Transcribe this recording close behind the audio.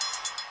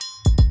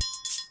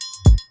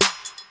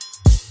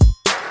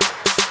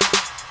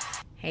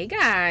Hey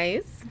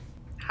guys,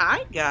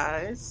 Hi,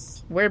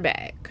 guys. we're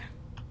back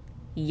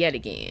yet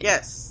again.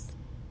 Yes,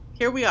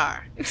 here we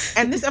are.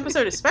 And this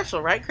episode is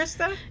special, right,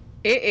 Krista?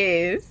 It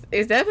is.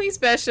 It's definitely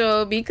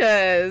special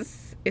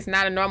because it's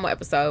not a normal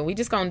episode. We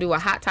just gonna do a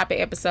hot topic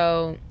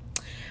episode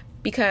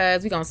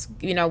because we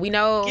gonna, we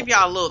know Give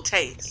y'all a little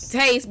taste.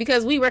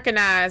 because we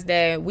recognize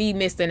that we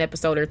missed an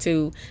episode or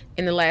two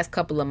in the last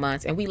couple of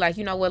months, and we like,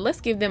 you know what? Let's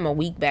give them a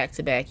week back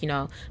to back.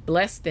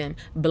 Bless them,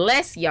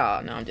 bless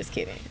y'all. No, I'm just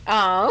kidding.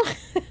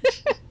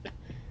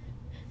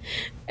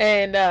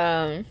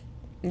 And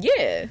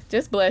yeah,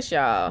 just bless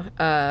y'all.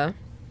 But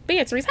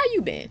yeah, Therese, how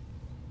you been?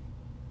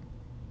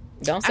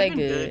 Don't say I've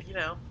been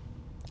good.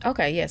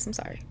 Okay, yes, I'm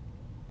sorry.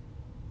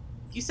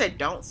 You said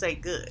don't say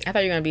good. I thought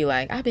you were gonna be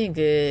like, I've been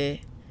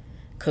good,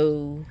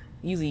 cool.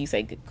 Usually you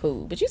say good,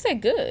 cool, but you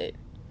said good.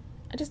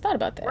 I just thought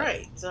about that.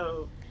 Right,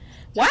 so...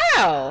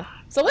 Wow.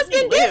 So what's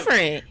been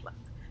different?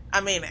 I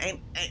mean,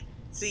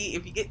 see,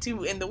 if you get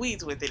too in the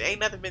weeds with it,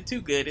 ain't nothing been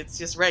too good. It's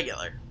just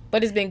regular.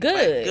 But it's been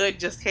good. But good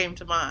just came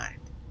to mind.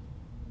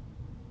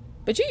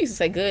 But you used to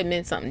say good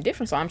meant something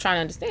different, so I'm trying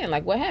to understand,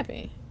 like, what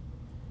happened?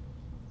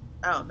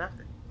 Oh,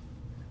 nothing.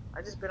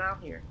 I just been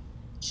out here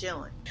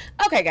chilling.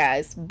 Okay,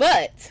 guys,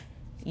 but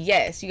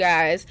yes, you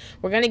guys,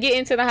 we're gonna get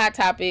into the hot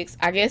topics.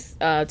 I guess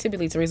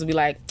typically Teresa will be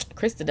like,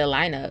 Krista, the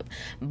lineup,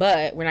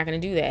 but we're not gonna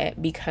do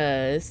that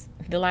because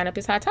the lineup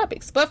is hot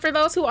topics. But for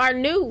those who are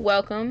new,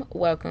 welcome.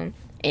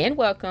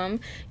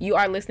 You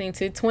are listening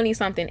to 20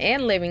 something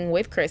and living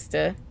with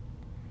Krista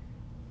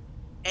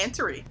And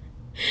Tari.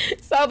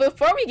 So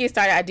before we get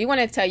started, I do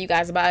want to tell you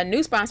guys about a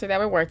new sponsor that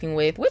we're working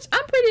with, which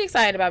I'm pretty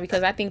excited about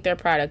because I think their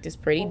product is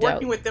pretty dope.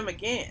 Working with them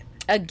again.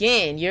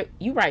 Again, you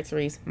right,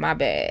 Therese. My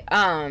bad.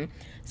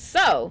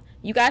 So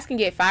you guys can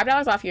get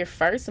 $5 off your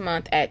first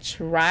month at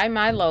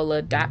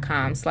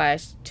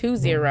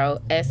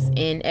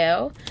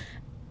trymylola.com/20SNL.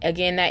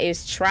 Again, that is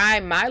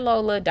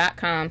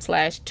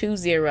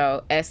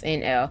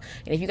trymylola.com/20SNL.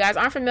 And if you guys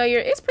aren't familiar,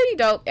 it's pretty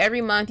dope.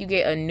 Every month you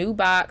get a new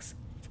box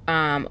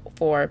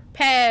for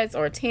pads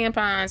or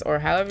tampons or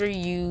however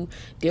you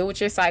deal with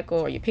your cycle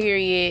or your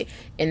period,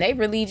 and they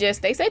really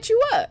they set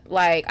you up.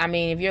 Like, I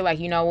mean, if you're like,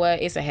 you know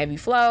what, it's a heavy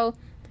flow,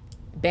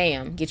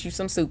 bam, get you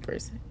some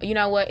supers. You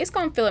know what, it's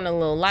gonna feel in a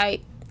little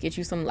light, get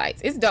you some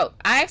lights. It's dope.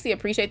 I actually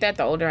appreciate that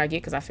the older I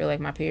get because I feel like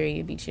my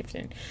period be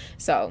shifting,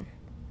 so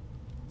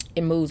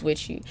it moves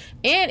with you.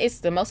 And it's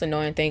the most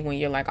annoying thing when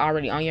you're like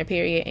already on your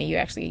period and you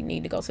actually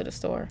need to go to the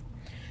store.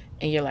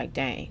 And you're like,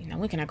 dang, now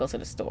when can I go to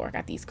the store? I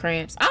got these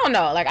cramps. I don't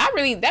know. Like, that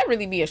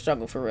really be a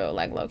struggle for real,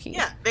 like, low key.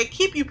 Yeah, they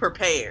keep you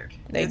prepared.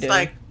 It's do.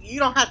 like, you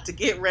don't have to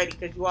get ready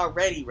because you are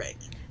ready.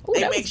 Ooh,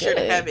 they make sure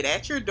to have it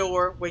at your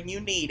door when you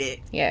need it.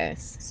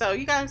 Yes. So,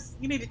 you guys,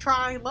 you need to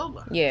try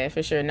Lola. Yeah,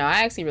 for sure. No,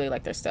 I actually really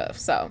like their stuff.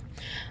 So,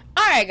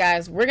 all right,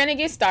 guys, we're going to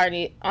get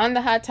started on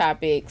the hot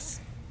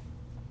topics.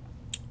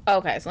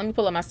 Okay, so let me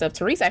pull up my stuff.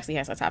 Therese actually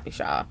has hot topics,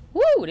 y'all.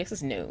 Woo, this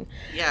is new.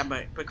 Yeah,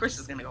 but Chris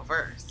is going to go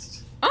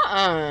first.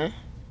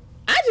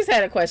 I just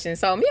had a question.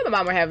 So me and my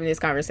mom were having this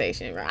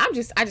conversation, right?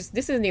 This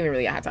isn't even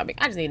really a hot topic.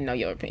 I just need to know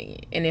your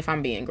opinion and if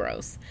I'm being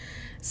gross.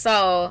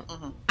 So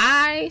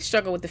I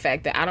struggle with the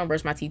fact that I don't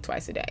brush my teeth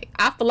twice a day.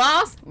 I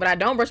floss, but I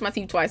don't brush my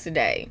teeth twice a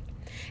day.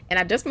 And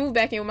I just moved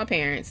back in with my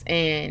parents,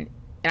 and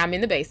I'm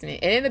in the basement.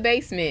 And in the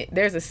basement,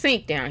 there's a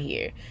sink down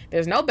here.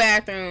 There's no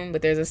bathroom,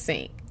 but there's a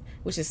sink,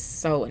 which is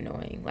so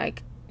annoying.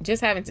 Like,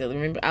 just having to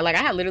remember,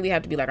 I literally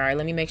have to be like, all right,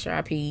 let me make sure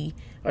I pee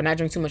or not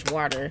drink too much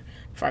water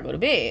before I go to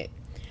bed.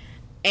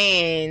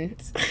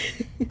 And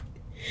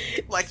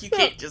like, you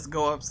can't just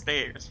go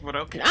upstairs, but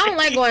okay. I don't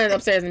like going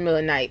upstairs in the middle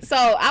of the night. So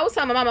I was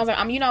telling my mom, I was like,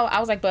 I'm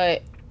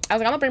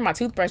gonna bring my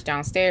toothbrush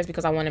downstairs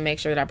because I want to make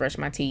sure that I brush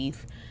my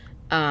teeth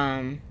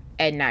at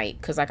night,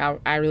 because like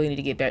I really need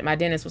to get better. My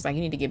dentist was like,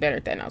 you need to get better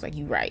at that, and I was like,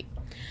 you right.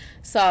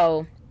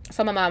 So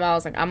my mom, I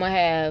was like, I'm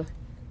gonna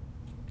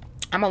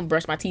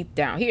brush my teeth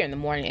down here in the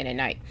morning and at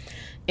night.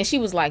 And she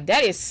was like,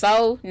 that is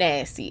so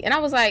nasty. And I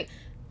was like,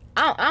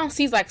 I don't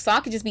see, like, so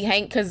I could just be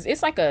hanging, because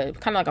it's like a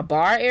kind of like a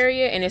bar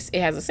area, and it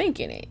has a sink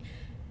in it.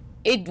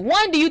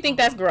 Do you think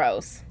that's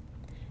gross?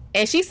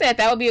 And she said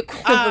that would be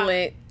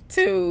equivalent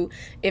to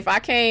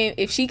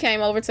if she came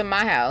over to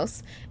my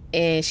house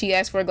and she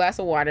asked for a glass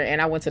of water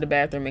and I went to the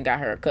bathroom and got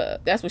her a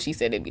cup. That's what she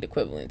said it'd be the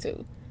equivalent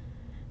to.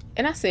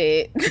 And I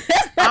said,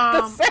 that's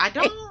not the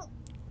same.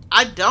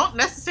 I don't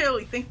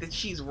necessarily think that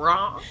she's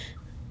wrong.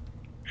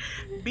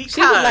 Because she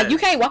was like, you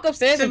can't walk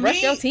upstairs and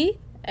brush your teeth?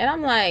 And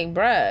I'm like,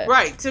 bruh.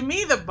 Right. To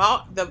me,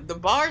 the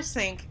bar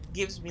sink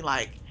gives me,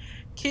 like,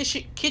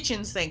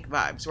 kitchen sink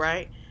vibes,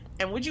 right?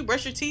 And would you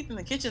brush your teeth in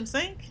the kitchen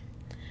sink?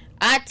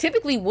 I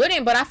typically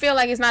wouldn't, but I feel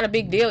like it's not a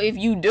big deal if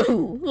you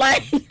do.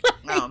 Like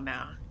oh,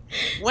 no.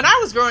 When I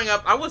was growing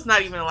up, I was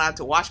not even allowed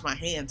to wash my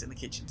hands in the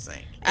kitchen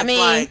sink. It's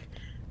like,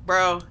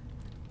 bro,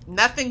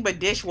 nothing but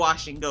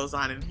dishwashing goes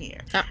on in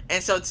here.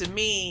 And so, to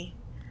me...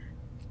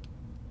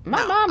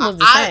 My mom was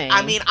the same.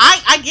 I mean,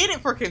 I get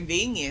it for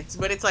convenience,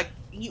 but it's like,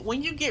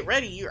 when you get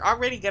ready, you're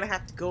already going to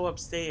have to go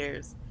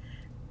upstairs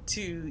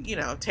to,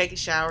 take a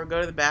shower,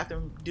 go to the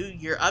bathroom, do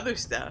your other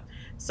stuff.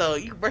 So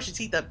you can brush your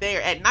teeth up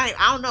there. At night,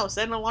 I don't know,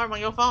 set an alarm on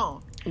your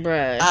phone.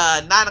 Bruh.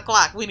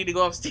 9:00, we need to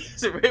go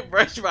upstairs and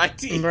brush my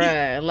teeth.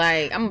 Bruh,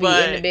 like, I'm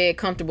gonna be in the bed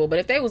comfortable. But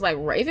if it's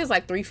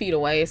like 3 feet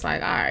away, it's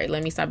like, all right,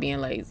 let me stop being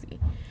lazy.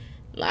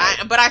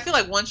 Like, but I feel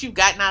like once you've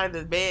gotten out of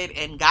the bed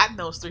and gotten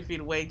those 3 feet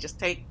away, just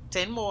take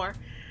 10 more.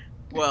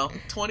 Well,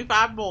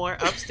 25 more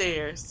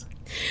upstairs.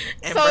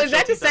 So is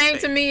that the same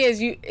to me as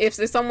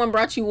if someone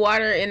brought you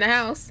water in the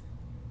house?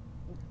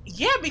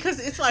 Yeah, because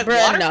it's like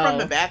water from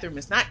the bathroom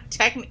is not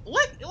technically...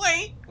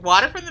 Wait.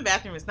 Water from the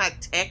bathroom is not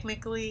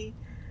technically...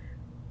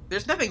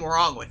 There's nothing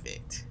wrong with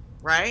it,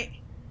 right?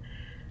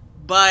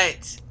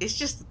 But it's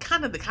just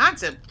kind of the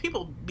concept.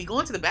 People be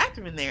going to the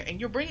bathroom in there, and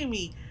you're bringing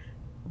me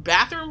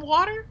bathroom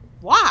water?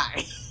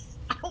 Why?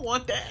 I don't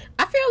want that.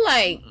 I feel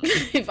like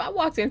if I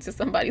walked into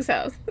somebody's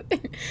house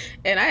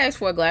and I asked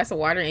for a glass of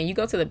water and you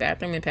go to the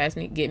bathroom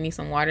and get me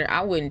some water,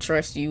 I wouldn't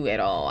trust you at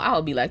all. I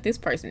would be like, this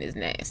person is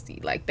nasty.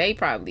 Like, they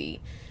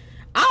probably...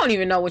 I don't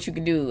even know what you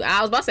can do.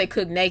 I was about to say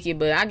cook naked,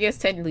 but I guess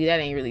technically that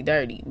ain't really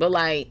dirty. But,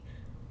 like,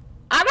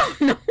 I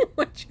don't know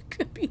what you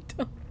could be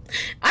doing.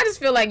 I just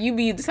feel like you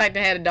be the type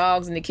to have the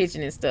dogs in the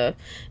kitchen and stuff,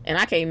 and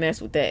I can't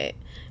mess with that.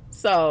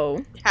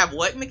 So... Have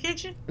what in the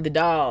kitchen? The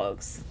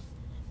dogs.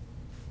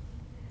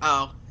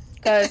 Oh.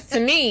 Because to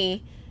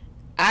me,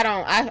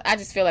 I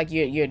just feel like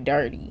you're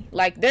dirty.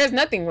 Like, there's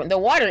nothing, the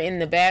water in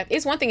the bath,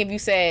 it's one thing if you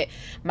said,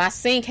 my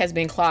sink has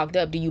been clogged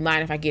up, do you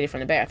mind if I get it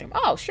from the bathroom?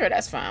 Oh, sure,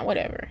 that's fine,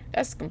 whatever.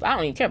 I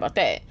don't even care about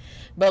that.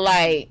 But,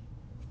 like,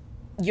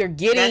 you're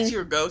getting... That's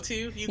your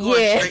go-to? You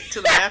going straight to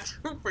the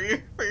bathroom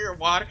for your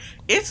water?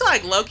 It's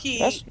like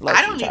low-key,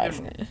 I don't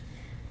even...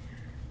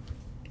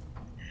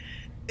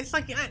 It's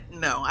like,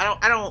 no, I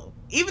don't,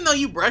 even though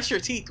you brush your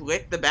teeth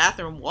with the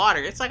bathroom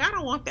water, it's like, I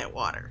don't want that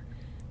water.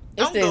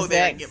 Don't go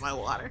there and get my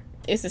water.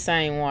 It's the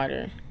same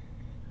water.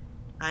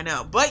 I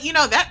know. But,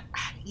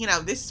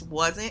 this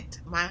wasn't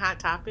my hot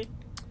topic.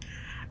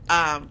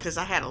 Because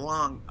I had a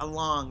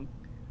long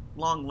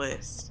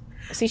list.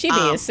 See, she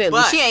being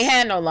silly. She ain't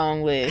had no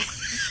long list.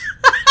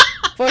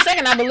 For a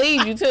second, I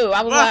believed you, too.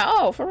 I was like,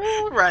 oh, for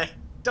real? Right.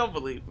 Don't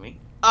believe me.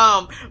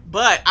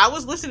 But I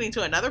was listening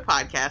to another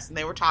podcast, and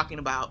they were talking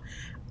about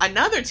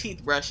another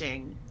teeth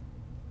brushing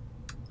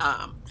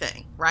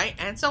thing, right?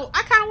 And so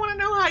I kind of want to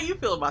know how you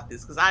feel about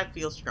this, because I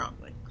feel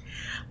strongly.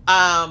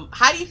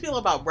 How do you feel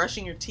about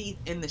brushing your teeth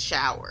in the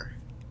shower?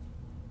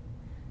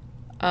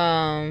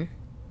 I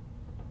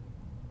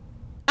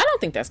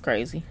don't think that's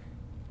crazy.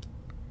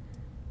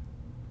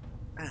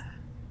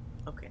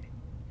 Okay.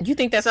 You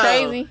think that's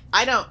crazy?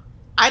 I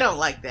don't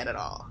like that at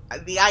all.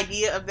 The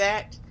idea of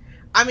that.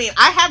 I mean,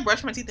 I have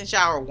brushed my teeth in the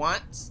shower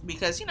once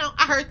because,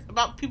 I heard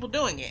about people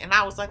doing it. And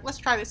I was like, let's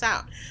try this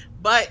out.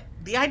 But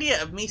the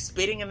idea of me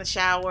spitting in the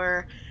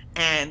shower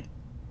and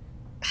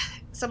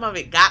some of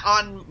it got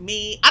on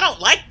me, I don't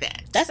like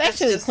that. That's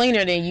actually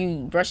cleaner than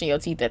you brushing your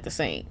teeth at the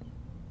sink.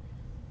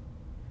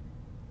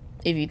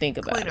 If you think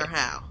about it. Cleaner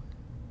how?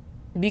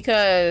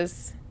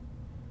 Because...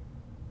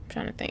 I'm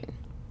trying to think.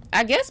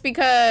 I guess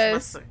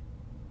because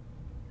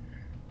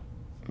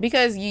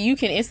you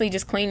can instantly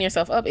just clean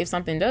yourself up if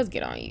something does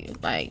get on you.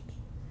 Like,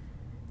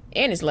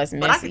 and it's less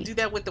messy. But I can do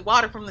that with the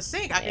water from the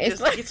sink. I can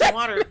just get some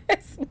water,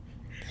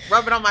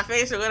 rub it on my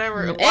face or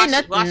whatever, and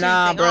wash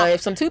nah, bro.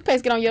 If some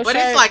toothpaste get on your shirt,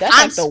 it's like that's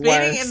I'm like the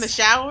spitting worst. In the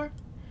shower,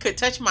 could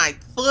touch my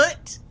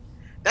foot.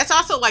 That's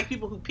also like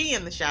people who pee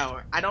in the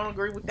shower. I don't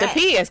agree with that. The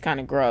pee is kind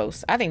of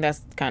gross. I think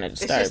that's kind of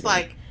disturbing. It's just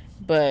like,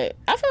 but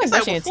I feel like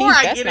brushing your teeth,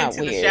 that's not weird. Before I get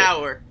into the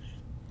shower,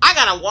 I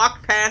gotta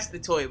walk past the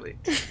toilet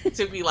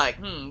to be like,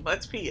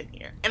 let's pee in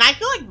here. And I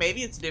feel like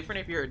maybe it's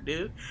different if you're a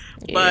dude,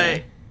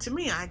 but to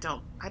me, I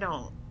don't.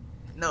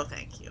 No,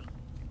 thank you.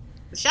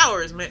 The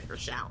shower is meant for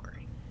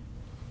showering.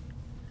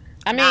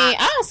 I mean,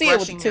 I don't see it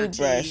with the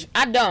toothbrush.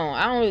 I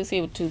don't really see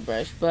it with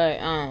toothbrush,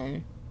 but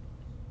I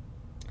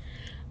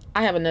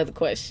have another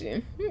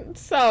question.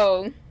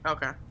 So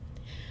okay.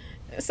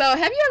 So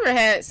have you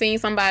ever seen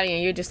somebody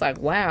and you're just like,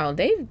 wow,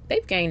 they've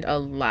gained a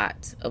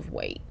lot of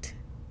weight?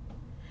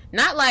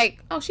 Not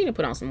like, oh, she didn't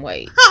put on some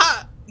weight.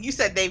 You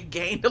said they've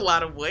gained a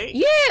lot of weight?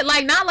 Yeah,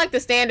 like not like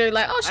the standard,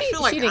 like, oh, I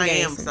feel like she didn't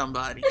gain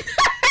somebody.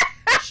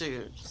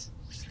 Shoot.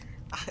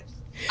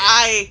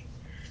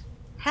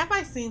 Have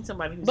I seen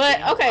somebody who's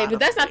but okay, but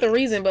that's not the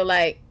reason. But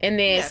like, and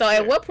then so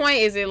at what point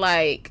is it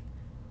like,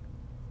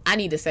 I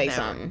need to say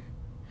something?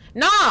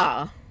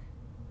 Nah.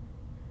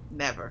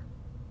 Never.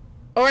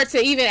 Or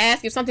to even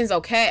ask if something's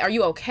okay. Are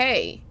you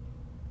okay?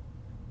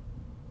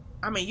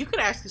 I mean, you could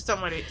ask if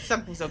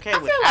something's okay. I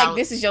feel like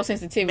this is your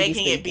sensitivity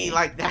making it be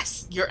like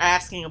you're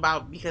asking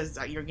about because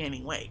you're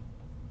gaining weight.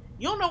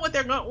 You don't know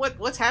what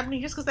what's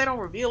happening just because they don't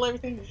reveal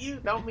everything to you.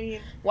 Don't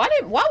mean. Why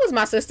was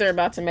my sister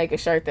about to make a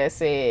shirt that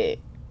said,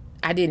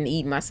 "I didn't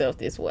eat myself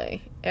this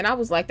way," and I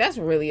was like, that's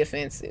really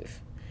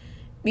offensive,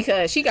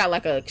 because she got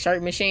like a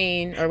shirt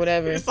machine or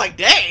whatever. It's like,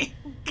 dang.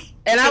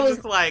 And I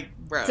was like,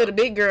 bro, to the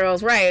big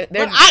girls, right?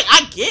 But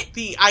I get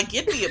the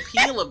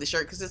appeal of the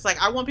shirt, because it's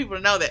like I want people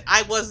to know that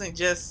I wasn't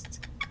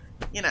just,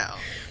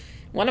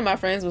 One of my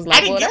friends was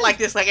like, I didn't get like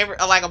this like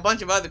a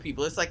bunch of other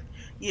people. It's like,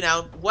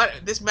 what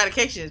this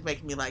medication is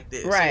making me like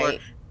this. Right. Or,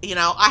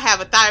 I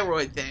have a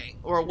thyroid thing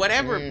or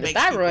whatever. The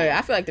thyroid,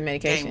 I feel like the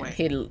medication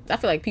hit. I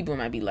feel like people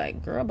might be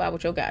like, girl, about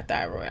what you got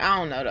thyroid. I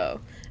don't know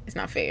though. It's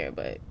not fair,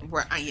 but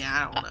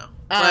I don't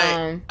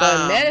know.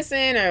 But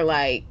medicine or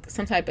like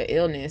some type of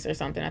illness or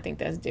something, I think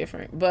that's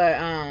different. But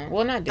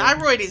not different.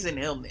 Thyroid is an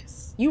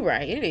illness. You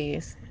right, it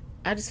is.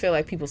 I just feel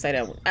like people say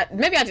that one.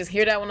 Maybe I just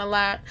hear that one a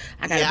lot.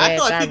 I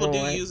feel like people do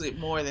use it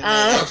more than they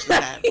actually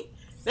have.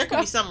 There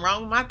could be something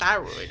wrong with my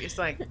thyroid. It's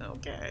like,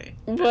 okay,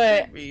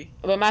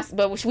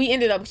 she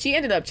ended up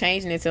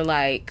changing it to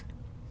like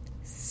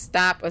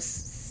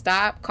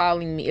stop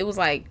calling me. It was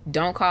like,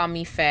 don't call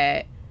me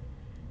fat.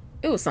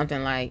 It was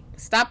something like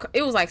stop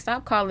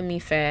calling me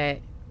fat.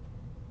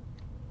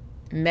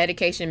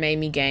 Medication made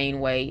me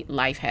gain weight.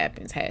 Life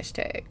happens.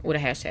 # with a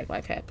hashtag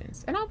life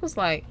happens. And I was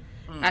like,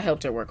 I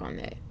helped her work on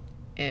that.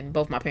 And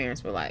both my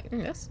parents were like,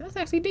 that's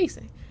actually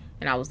decent.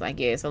 And I was like,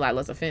 yeah, it's a lot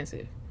less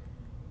offensive.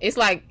 It's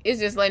like,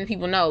 it's just letting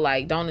people know,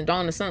 like, don't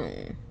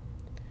assume.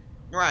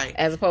 Right.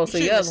 As opposed to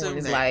the other one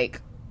is like,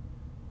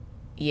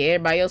 yeah,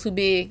 everybody else who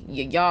big,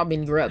 y'all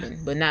been grubbing,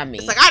 but not me.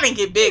 It's like, I didn't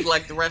get big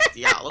like the rest of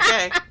y'all,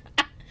 okay?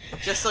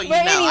 Just so you know.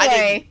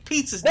 Anyway,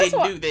 pizzas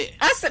didn't do this.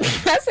 I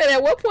said,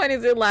 at what point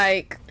is it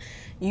like,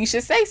 you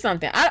should say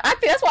something? I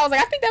think that's why I was like,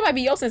 I think that might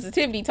be your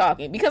sensitivity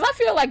talking, because I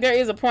feel like there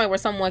is a point where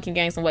someone can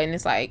gain some weight and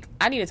it's like,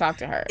 I need to talk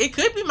to her. It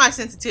could be my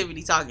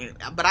sensitivity talking,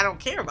 but I don't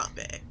care about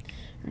that.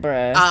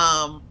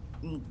 Bruh.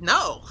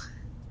 No.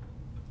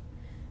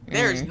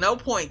 There's no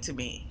point to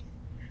me.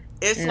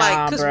 It's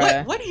like,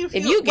 because what do you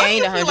feel? If you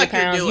gained 100 like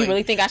pounds, you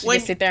really think I should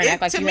just sit there and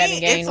act like you haven't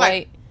gained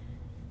weight?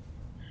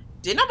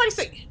 Did nobody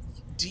say,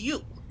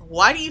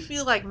 why do you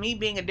feel like me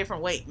being a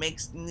different weight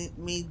means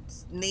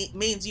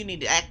you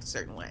need to act a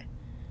certain way?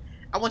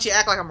 I want you to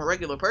act like I'm a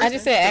regular person. I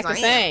just said act the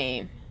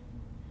same.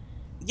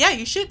 Yeah,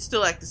 you should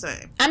still act the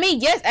same. I mean,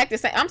 yes, act the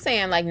same. I'm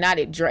saying, like, not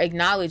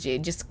acknowledge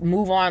it. Just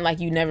move on like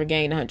you never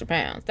gained 100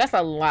 pounds. That's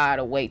a lot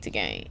of weight to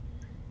gain.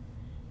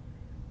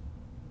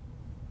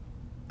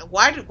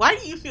 Why do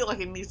you feel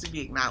like it needs to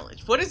be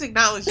acknowledged? What is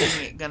acknowledging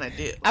it gonna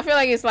do? I feel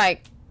like it's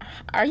like,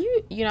 are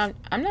you,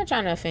 I'm not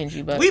trying to offend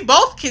you, but we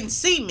both can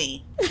see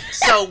me,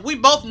 so we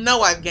both know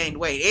I've gained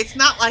weight. It's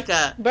not like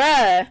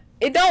bruh.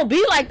 It don't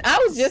be like, I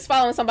was just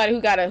following somebody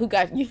who got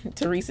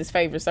Teresa's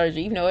favorite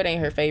surgery, even though it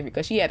ain't her favorite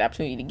because she had the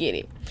opportunity to get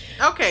it.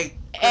 Okay.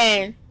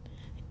 And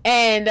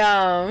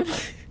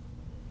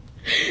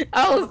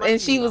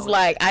she was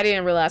like, I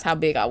didn't realize how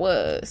big I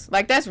was.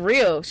 Like, that's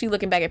real. She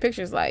looking back at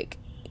pictures like,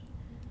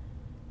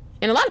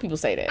 and a lot of people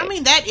say that. I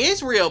mean, that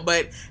is real,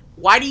 but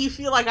why do you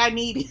feel like I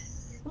need?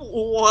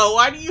 Well,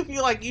 why do you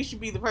feel like you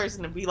should be the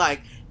person to be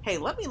like, hey,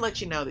 let me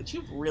let you know that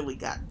you've really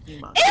gotten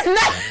humongous? It's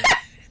not.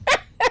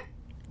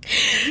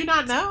 Did you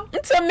not know?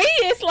 To me,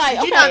 it's like,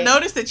 Did you not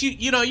notice that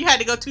you had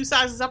to go 2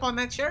 sizes up on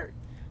that shirt?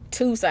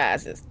 2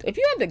 sizes. If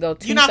you had to go 2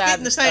 sizes, you're not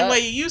fitting the same way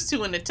you used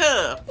to in the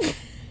tub.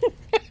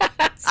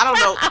 I don't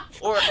know,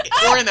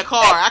 or in the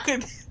car. I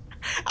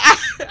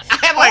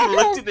had like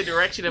looked in the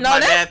direction of my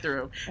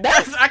bathroom.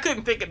 I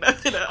couldn't think of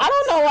nothing else. I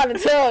don't know why to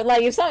tell.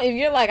 Like, if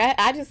you're like,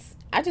 I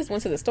just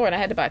went to the store and I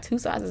had to buy 2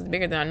 sizes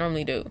bigger than I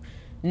normally do.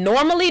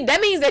 Normally,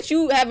 that means that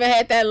you haven't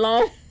had that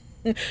long.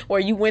 Or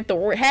you went the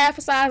half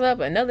a size up,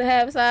 another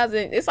half a size,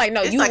 and it's like,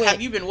 no, it's like,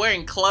 have you been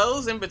wearing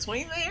clothes in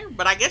between there?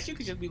 But I guess you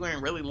could just be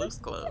wearing really loose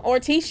clothes or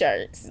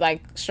t-shirts,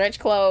 like stretch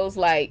clothes,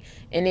 like,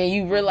 and then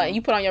you realize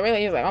you put on your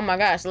regular, you're like, oh my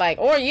gosh, like,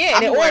 or yeah,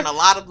 I'm wearing a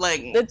lot of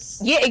leggings.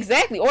 Yeah,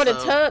 exactly. Or the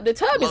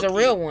tub is a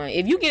real one.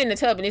 If you get in the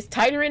tub and it's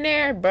tighter in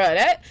there, bro,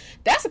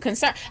 that's a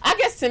concern. I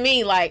guess to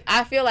me, like,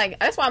 I feel like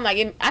that's why I'm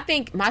like, I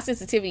think my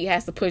sensitivity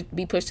has to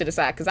be pushed to the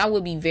side because I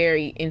would be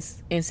very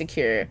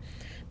insecure.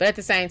 But at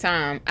the same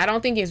time, I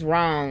don't think it's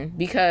wrong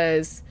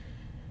because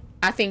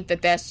I think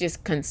that that's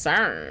just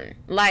concern.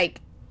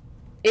 Like,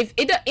 if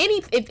you just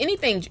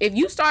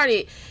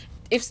started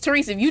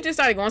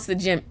going to the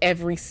gym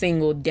every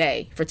single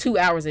day for 2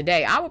 hours a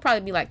day, I would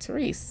probably be like,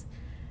 Therese,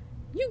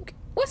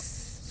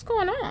 what's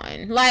going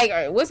on?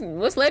 Like,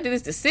 what's led to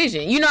this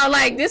decision?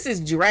 Like, this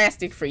is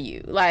drastic for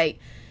you. Like,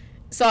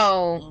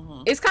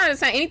 so it's kind of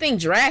the same. Anything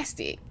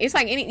drastic, it's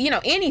like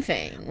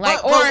anything.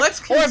 Like, or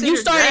if you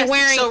started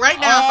wearing right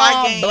now, if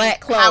I gained black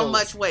clothes, how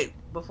much weight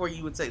before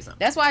you would say something?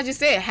 That's why I just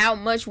said how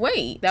much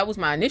weight. That was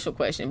my initial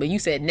question, but you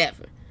said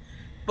never.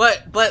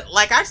 But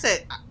like I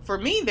said, for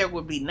me there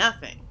would be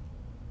nothing.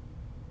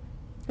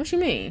 What you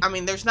mean? I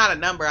mean, there's not a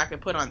number I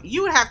could put on.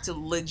 You would have to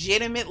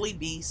legitimately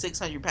be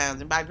 600 pounds,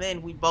 and by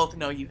then we both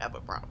know you have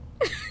a problem.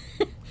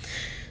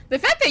 The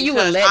fact that you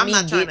would let me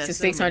get to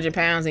 600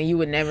 pounds and you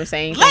would never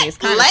say anything is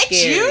kind of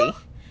scary. You?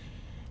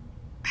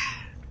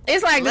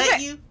 It's like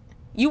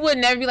you would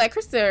never be like,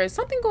 Krista, is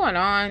something going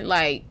on?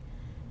 Like,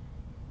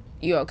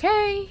 you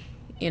okay?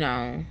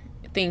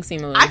 Things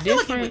seem a little different. I feel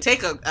like it would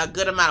take a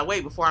good amount of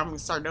weight before I'm going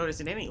to start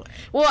noticing anyway.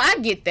 Well, I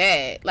get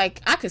that.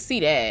 Like, I could see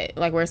that.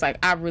 Like, where it's like,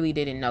 I really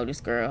didn't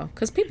notice, girl.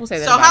 Because people say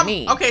that about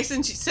me. Okay,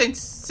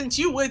 since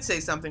you would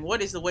say something,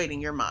 what is the weight in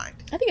your mind?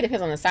 I think it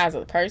depends on the size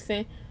of the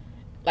person.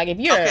 Like if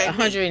you're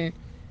 100,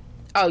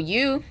 oh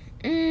you,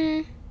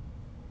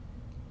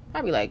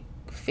 probably like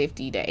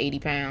 50 to 80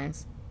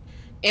 pounds,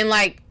 and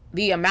like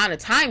the amount of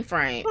time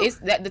frame, it's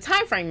that the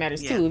time frame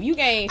matters too. If you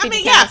gain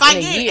 50 pounds if I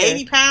gain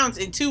 80 pounds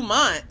in 2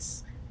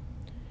 months,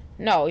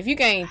 no, if you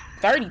gain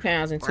 30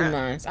 pounds in 2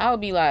 months, I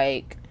would be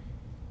like,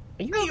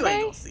 are you okay? You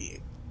ain't gonna see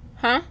it,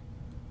 huh?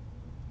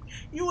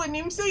 You wouldn't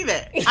even see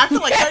that. I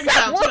feel like 30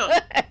 pounds.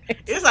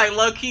 It's like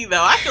low key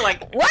though. I feel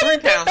like 3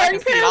 pounds. I can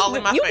see it all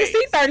in my face. You can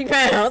see 30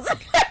 pounds.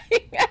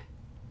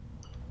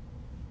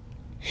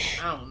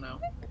 I don't know.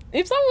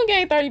 If someone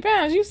gained 30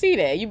 pounds, you see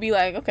that. You'd be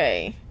like,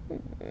 okay.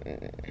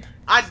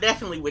 I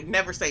definitely would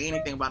never say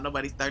anything about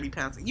nobody's 30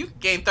 pounds. You could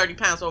gain 30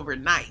 pounds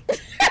overnight.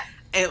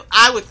 And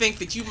I would think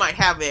that you might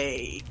have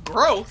a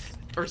growth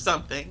or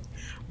something.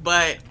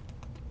 But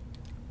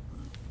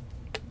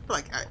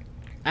I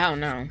don't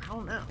know. I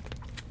don't know.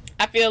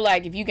 I feel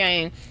like if you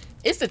gain,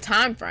 it's the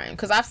time frame.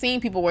 Because I've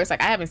seen people where it's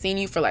like, I haven't seen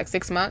you for like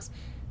 6 months.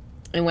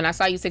 And when I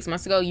saw you 6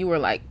 months ago, you were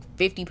like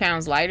 50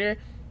 pounds lighter.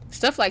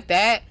 Stuff like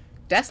that.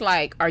 That's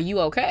like, are you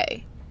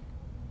okay?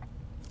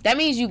 That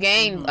means you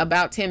gain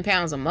about 10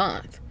 pounds a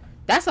month.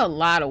 That's a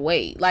lot of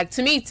weight. Like,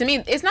 to me,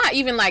 it's not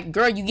even like,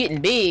 girl, you getting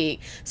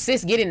big.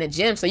 Sis, get in the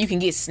gym so you can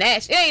get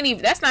snatched. It ain't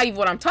even, that's not even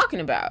what I'm talking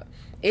about.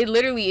 It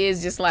literally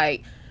is just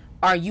like,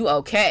 are you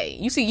okay?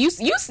 You see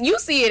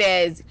it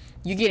as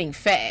you're getting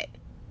fat.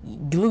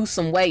 Lose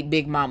some weight,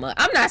 big mama.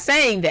 I'm not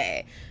saying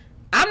that.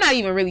 I'm not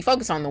even really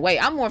focused on the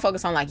weight. I'm more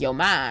focused on like your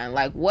mind.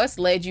 Like, what's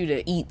led you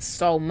to eat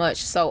so much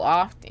so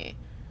often?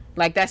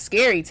 Like, that's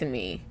scary to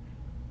me.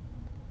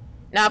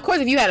 Now, of course,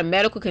 if you had a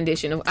medical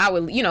condition, I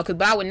would,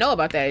 but I would know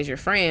about that as your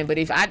friend. But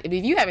if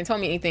you haven't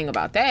told me anything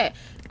about that,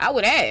 I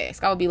would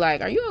ask. I would be like,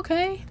 are you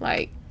okay?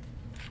 Like,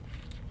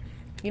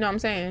 you know what I'm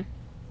saying?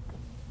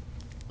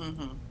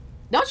 Mm-hmm.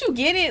 Don't you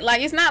get it?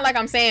 Like, it's not like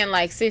I'm saying,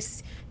 like,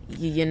 sis,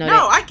 you know.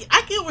 No, I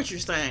get what you're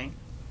saying.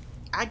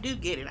 I do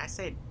get it. I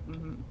said,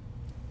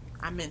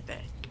 I meant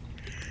that.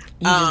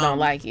 You just don't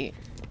like it.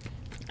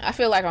 I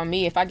feel like on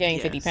me, if I gain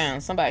 50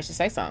 pounds, somebody should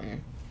say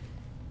something.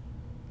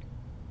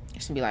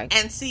 It should be like.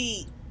 And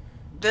see,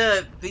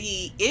 the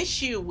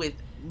issue with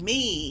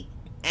me,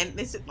 and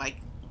this is like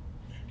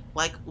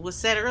was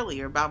said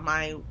earlier about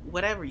my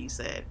whatever you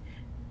said,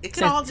 it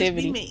could all just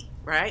be me,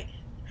 right?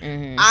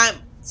 Mm-hmm. I'm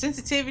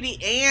sensitivity,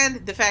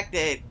 and the fact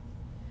that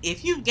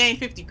if you've gained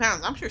 50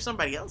 pounds, I'm sure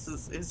somebody else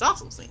is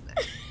also seen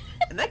that.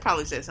 And they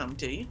probably said something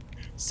to you.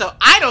 So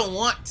I don't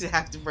want to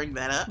have to bring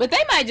that up. But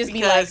they might just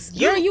be like,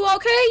 girl, you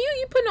okay?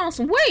 You putting on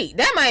some weight.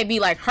 That might be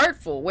like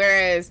hurtful.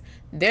 Whereas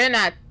they're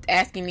not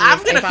asking me.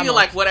 I'm going to feel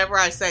like whatever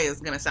I say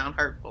is going to sound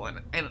hurtful. And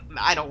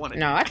I don't want to.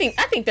 No, I think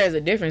there's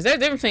a difference. There's a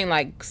difference between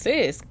like,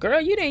 sis, girl,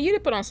 you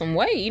didn't put on some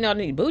weight. You know,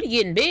 the booty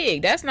getting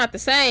big. That's not the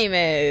same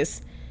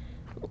as.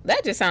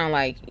 That just sounds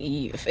like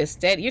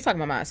aesthetic. You're talking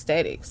about my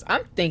aesthetics.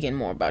 I'm thinking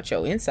more about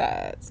your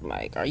insides.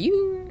 Like, are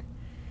you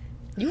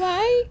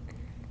alright?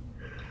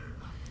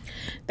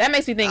 That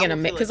makes me think in a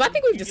minute, because I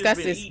think we've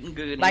discussed this.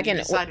 Like, you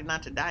decided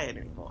not to diet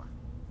anymore.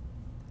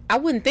 I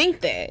wouldn't think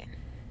that.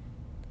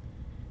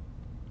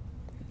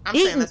 I'm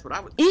saying that's what I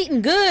would.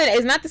 Eating good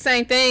is not the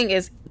same thing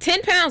as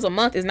 10 pounds a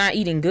month. Is not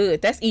eating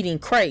good. That's eating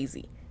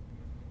crazy.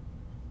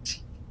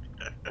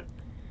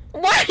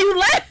 Why are you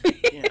laughing?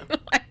 Yeah.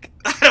 Like,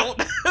 I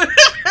don't.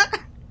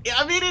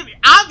 I mean, it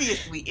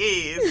obviously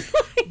is,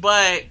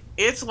 but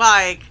it's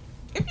like,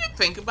 if you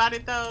think about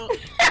it though,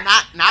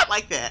 not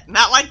like that.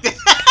 Not like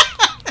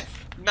that.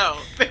 No.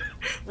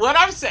 What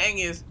I'm saying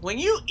is, when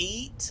you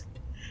eat,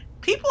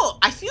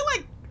 I feel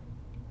like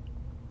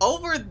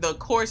over the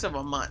course of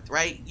a month,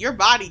 right, your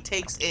body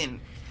takes in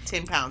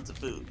 10 pounds of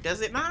food,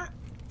 does it not?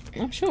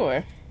 I'm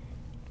sure.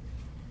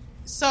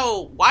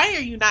 So why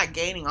are you not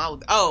gaining all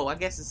of I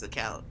guess it's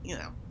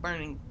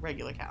burning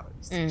regular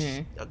calories.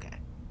 Mm-hmm. Okay.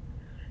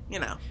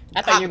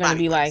 I thought you were going to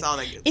be like,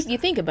 if you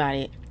think about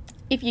it,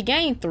 if you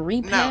gain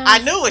 3 pounds. No, I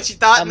knew what you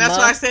thought, and that's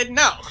why I said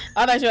no.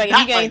 I thought you were like, if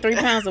you gain 3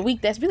 pounds a week,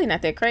 that's really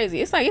not that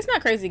crazy. It's like, it's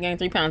not crazy to gain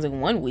 3 pounds in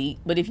 1 week,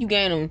 but if you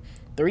gain them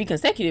 3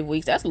 consecutive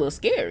weeks, that's a little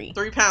scary.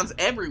 3 pounds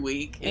every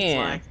week, it's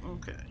like,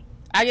 okay.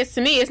 I guess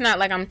to me, it's not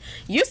like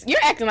you're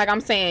acting like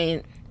I'm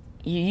saying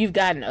you've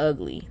gotten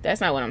ugly.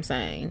 That's not what I'm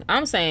saying.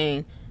 I'm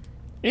saying,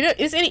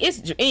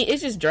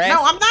 it's just drastic.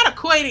 No, I'm not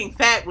equating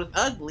fat with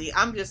ugly.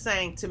 I'm just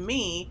saying, to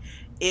me,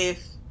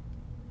 if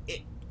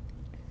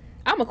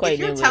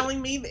you're telling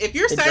me, if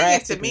you're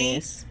saying it to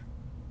me,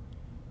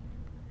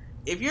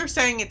 if you're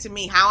saying it to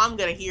me, how I'm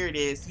gonna hear it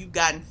is you've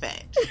gotten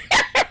fat.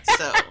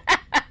 So,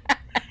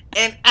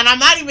 and I'm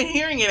not even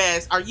hearing it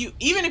as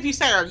even if you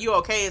say, are you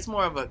okay? It's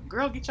more of a,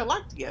 girl, get your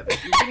life together.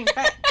 You're getting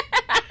fat.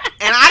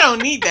 And I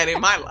don't need that in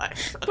my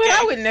life. Okay? But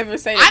I would never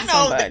say that to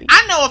somebody.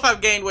 I know if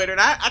I've gained weight or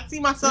not. I see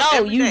myself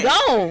every day. No, you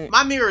don't.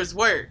 My mirrors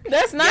work.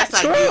 That's not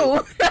true.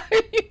 No,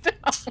 you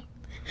don't.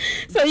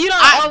 So you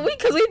don't,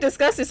 because we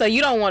discussed it, so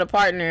you don't want a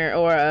partner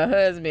or a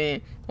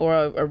husband or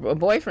a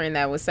boyfriend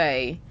that would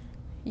say,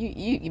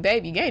 you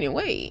babe, you gaining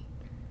weight.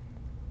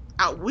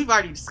 We've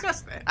already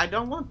discussed that. I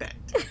don't want that.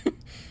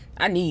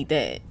 I need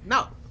that.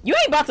 No. You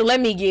ain't about to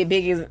let me get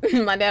big as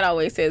my dad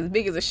always says,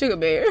 big as a sugar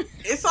bear.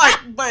 It's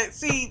like, but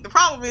see, the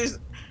problem is,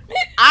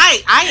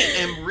 I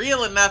am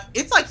real enough.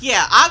 It's like,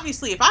 yeah,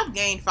 obviously, if I've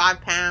gained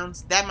 5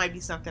 pounds, that might be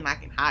something I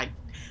can hide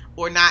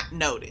or not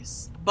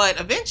notice. But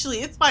eventually,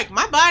 it's like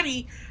my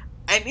body,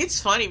 and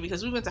it's funny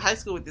because we went to high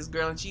school with this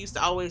girl, and she used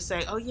to always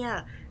say, "Oh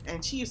yeah,"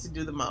 and she used to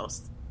do the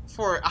most.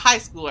 For a high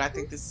schooler, I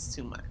think this is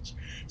too much.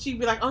 She'd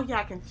be like, "Oh yeah,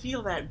 I can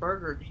feel that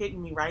burger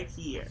hitting me right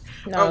here,"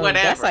 or whatever.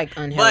 That's like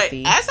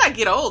unhealthy. But as I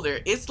get older,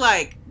 it's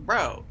like,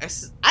 bro,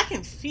 I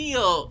can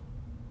feel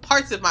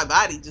parts of my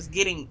body just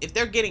getting. If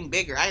they're getting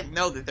bigger, I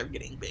know that they're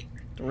getting bigger.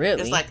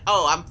 Really? It's like,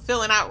 oh, I'm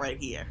filling out right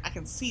here. I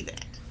can see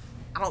that.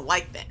 I don't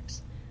like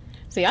that.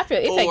 See, I feel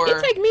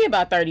it take me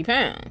about 30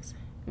 pounds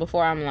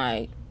before I'm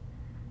like.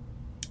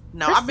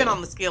 No, I've been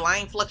on the scale. I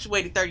ain't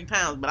fluctuated 30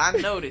 pounds, but I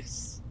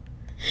notice.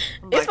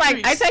 It's like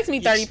it takes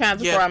me 30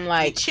 pounds before I'm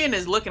like, your chin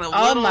is looking a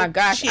little. Oh my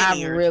gosh,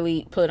 I've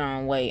really put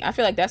on weight. I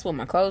feel like that's when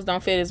my clothes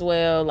don't fit as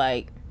well.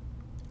 Like,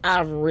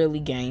 I've really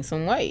gained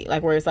some weight.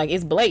 Like, where it's like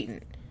it's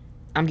blatant.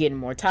 I'm getting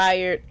more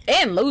tired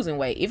and losing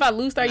weight. If I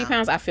lose 30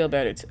 pounds, I feel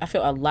better. I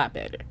feel a lot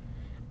better.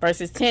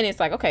 Versus 10, it's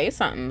like, okay, it's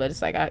something, but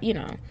it's like I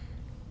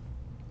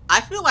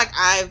feel like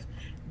I've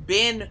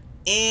been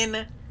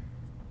in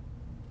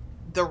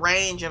the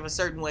range of a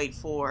certain weight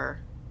for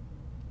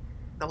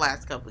the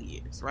last couple of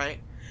years, right?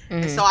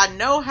 Mm-hmm. And so I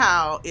know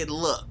how it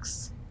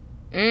looks.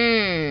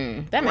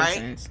 That makes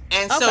sense.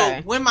 And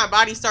so when my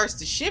body starts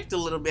to shift a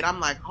little bit, I'm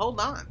like, hold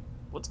on,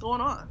 what's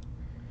going on?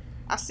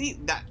 I see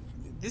that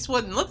this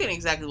wasn't looking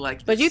exactly like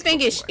this. But you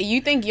think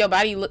you think your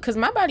body look, because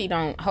my body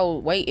don't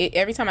hold weight.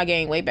 Every time I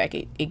gain weight back,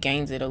 it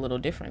gains it a little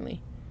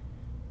differently.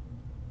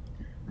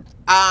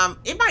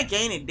 It might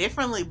gain it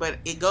differently, but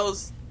it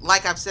goes,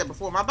 like I've said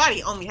before, my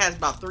body only has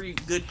about 3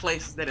 good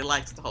places that it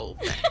likes to hold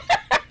things.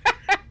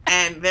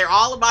 And they're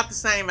all about the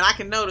same, and I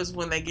can notice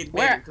when they get bigger.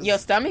 Where? Your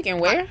stomach and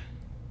where?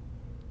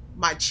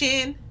 My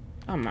chin.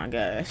 Oh my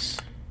gosh.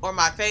 Or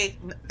my face.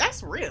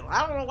 That's real.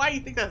 I don't know why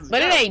you think that's.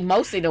 But it ain't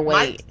mostly the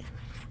weight.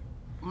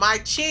 My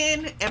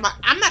chin and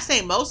I'm not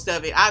saying most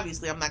of it.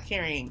 Obviously, I'm not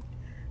carrying,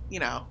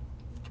 a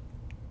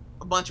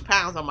bunch of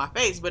pounds on my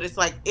face. But it's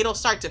like it'll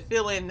start to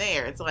fill in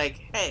there. It's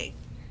like, hey,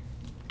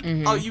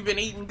 oh, you've been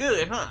eating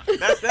good, huh?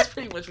 That's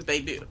pretty much what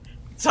they do.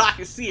 So I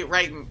can see it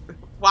right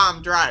while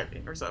I'm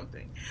driving or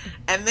something.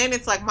 And then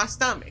it's like my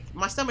stomach.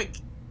 My stomach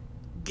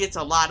gets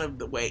a lot of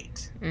the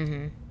weight.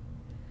 Mm-hmm.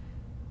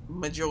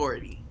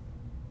 Majority.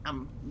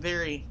 I'm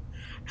very.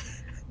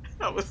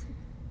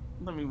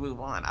 Let me move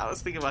on. I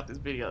was thinking about this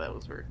video that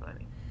was very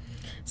funny.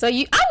 So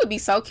I would be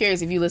so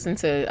curious if you listen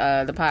to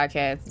the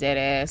podcast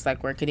Deadass,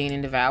 like where Kadeen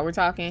and Deval were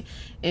talking,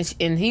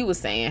 and he was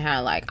saying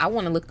how like I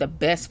want to look the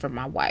best for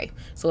my wife.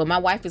 So if my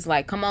wife is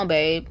like, "Come on,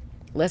 babe,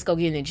 let's go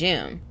get in the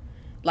gym,"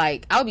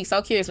 like I would be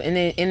so curious. And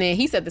then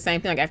he said the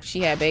same thing. Like after she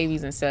had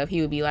babies and stuff,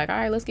 he would be like, "All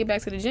right, let's get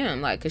back to the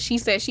gym," like because she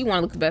said she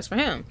wanted to look the best for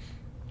him.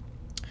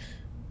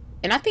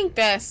 And I think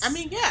that's. I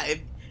mean, yeah.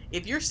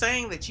 If you're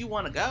saying that you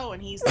want to go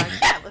and he's like,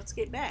 yeah, let's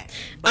get back.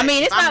 But I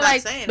mean, it's not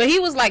like, but he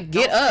was like,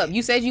 get up.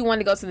 You said you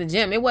wanted to go to the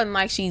gym. It wasn't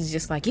like she's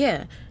just like,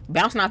 yeah,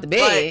 bouncing out the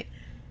bed.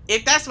 But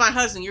if that's my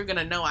husband, you're going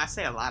to know I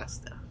say a lot of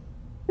stuff.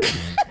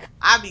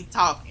 I be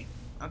talking,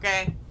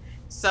 okay?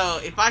 So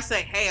if I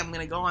say, hey, I'm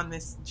going to go on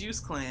this juice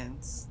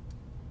cleanse,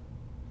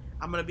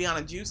 I'm going to be on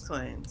a juice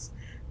cleanse,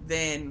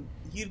 then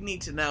you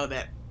need to know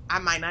that I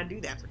might not do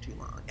that for too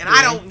long. And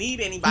I don't need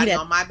anybody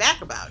on my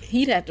back about it.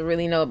 He'd have to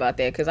really know about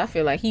that because I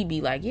feel like he'd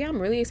be like, yeah, I'm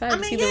really excited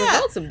to see the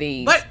results of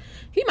these. But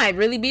he might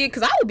really be,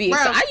 because I would be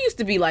excited. I used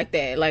to be like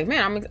that. Like,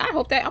 man, I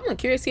hope that, I'm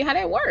curious to see how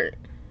that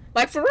worked.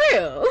 Like, for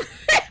real.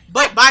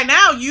 But by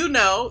now, you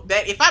know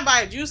that if I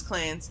buy a juice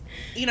cleanse,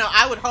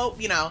 I would hope,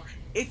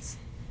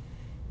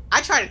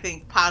 I try to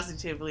think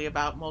positively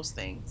about most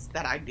things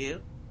that I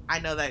do. I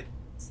know that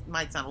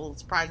might sound a little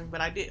surprising, but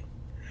I do.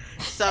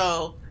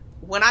 So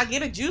when I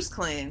get a juice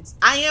cleanse,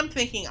 I am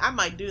thinking I'm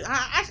going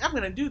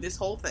to do this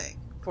whole thing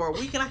for a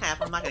week and a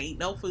half. I'm not going to eat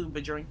no food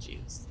but drink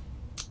juice.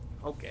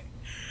 Okay.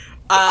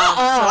 So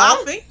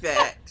I'll think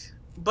that.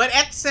 But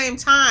at the same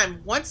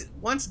time,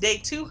 once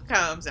day 2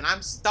 comes and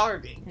I'm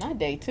starving. Not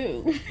day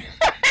 2.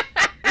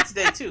 It's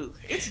day 2.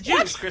 It's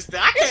juice, Krista.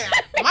 I can't.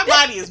 My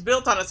body is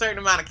built on a certain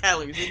amount of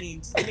calories. It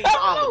needs all of it.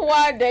 I don't know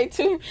why day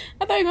 2.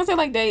 I thought you were going to say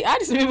like day. I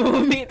just remember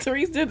when me and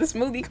Therese did the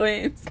smoothie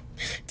cleanse.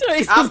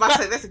 I was about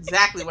to say, that's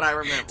exactly what I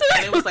remember.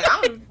 And it was like,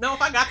 I don't know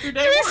if I got through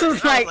day 1.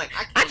 Was like,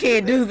 I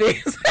can't do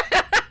this.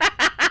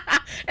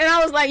 And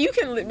I was like, you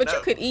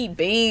could eat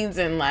beans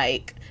and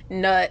like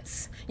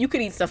nuts. You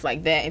could eat stuff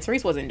like that. And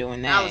Therese wasn't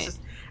doing that.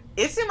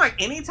 It seemed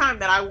like anytime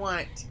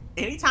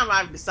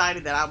I've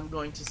decided that I'm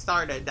going to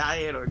start a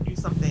diet or do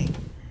something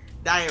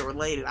diet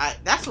related,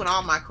 that's when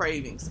all my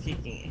cravings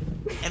kick in.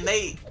 And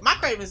my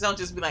cravings don't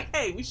just be like,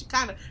 hey,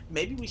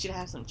 maybe we should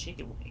have some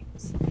chicken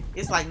wings.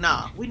 It's like,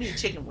 nah, we need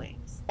chicken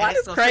wings. Why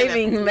does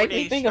craving make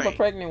me think of a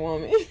pregnant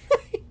woman?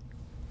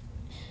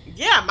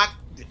 Yeah,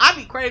 I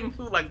be craving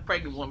food like a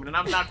pregnant woman, and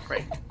I'm not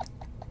pregnant.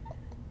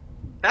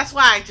 That's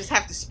why I just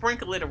have to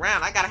sprinkle it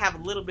around. I gotta have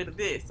a little bit of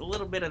this, a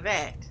little bit of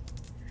that.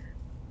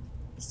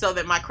 so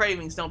that my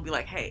cravings don't be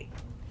like, hey,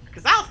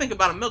 because I'll think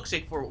about a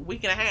milkshake for a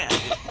week and a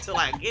half until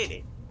I get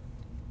it.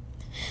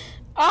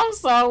 I'm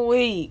so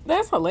weak.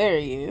 That's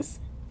hilarious.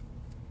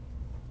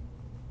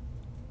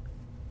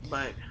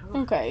 But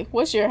okay,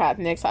 what's your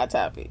next hot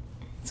topic?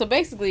 So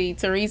basically,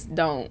 Therese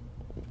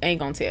ain't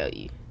gonna tell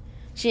you.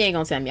 She ain't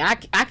gonna tell me. I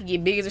could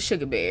get big as a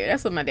sugar bear.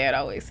 That's what my dad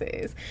always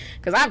says.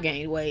 Because I've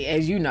gained weight,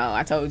 as you know.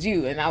 I told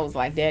you. And I was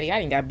like, Daddy, I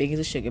ain't got big as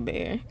a sugar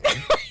bear.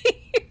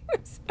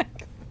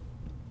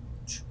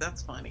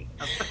 That's funny.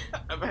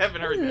 I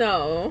haven't heard that.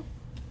 No.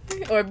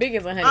 Or big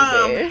as a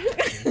honey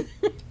bear.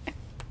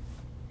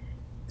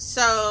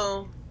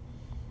 So,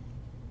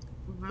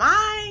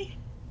 my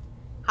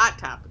hot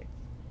topic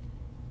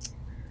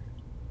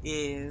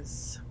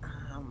is...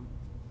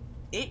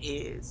 it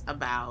is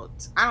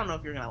about... I don't know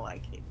if you're going to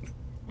like it.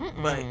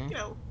 But, you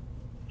know,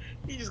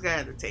 you just gotta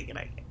have to take it,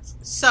 I guess.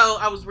 So,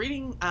 I was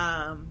reading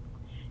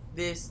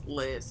this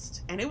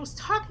list, and it was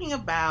talking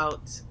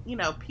about, you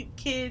know,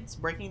 kids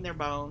breaking their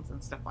bones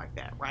and stuff like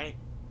that, right?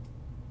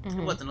 It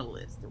wasn't a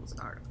list. It was an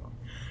article.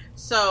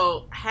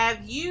 So,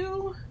 have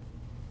you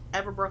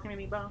ever broken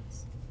any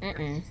bones?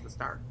 Just to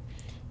start.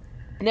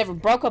 Never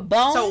broke a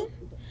bone? So,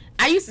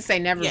 I used to say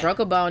never broke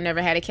a bone,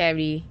 never had a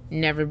cavity,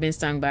 never been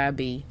stung by a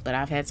bee, but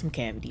I've had some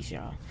cavities,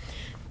 y'all.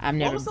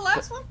 What was the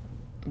last one?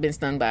 Been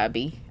stung by a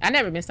bee. I've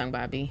never been stung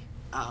by a bee.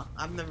 Oh,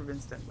 I've never been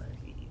stung by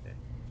a bee either.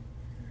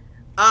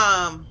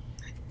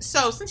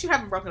 So since you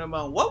haven't broken a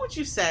bone, what would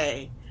you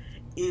say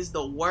is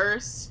the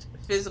worst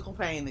physical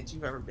pain that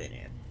you've ever been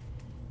in?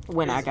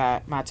 When I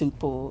got my tooth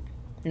pulled.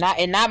 Not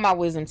my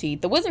wisdom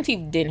teeth. The wisdom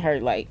teeth didn't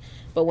hurt,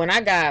 but when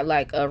I got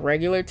a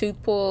regular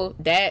tooth pulled,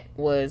 that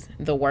was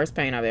the worst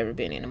pain I've ever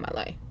been in my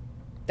life.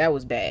 That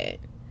was bad.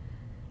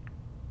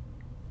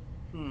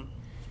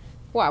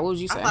 Why? What would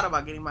you say? I thought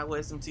about getting my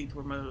wisdom teeth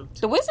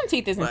removed. The wisdom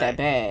teeth isn't that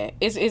bad.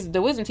 It's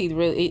the wisdom teeth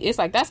really. It's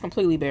that's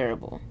completely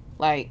bearable.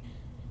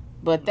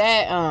 But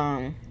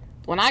that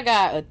when I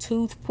got a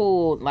tooth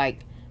pulled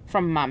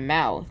from my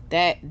mouth,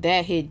 that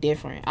hit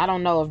different. I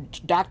don't know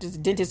if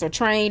dentists are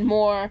trained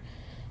more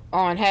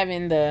on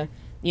having the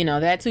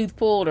that tooth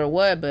pulled or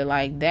what, but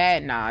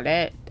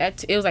that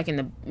it was in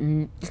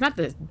the. It's not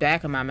the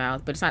back of my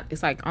mouth, but it's not. It's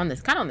kind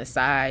of on the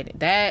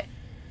side.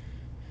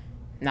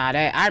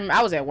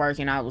 I was at work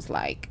and I was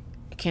like,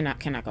 can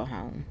I go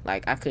home? I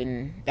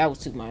couldn't. That was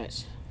too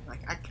much.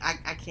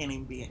 I can't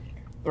even be in here.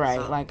 Right.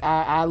 So.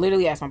 I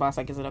literally asked my boss,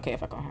 is it okay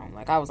if I go home?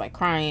 I was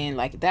crying.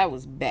 That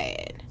was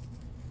bad.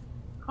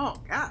 Oh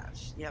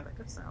gosh, yeah, that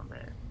could sound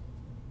bad.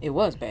 It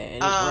was bad.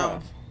 It was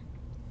rough.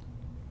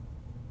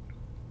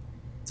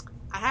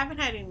 I haven't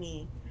had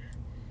any.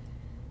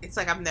 It's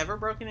I've never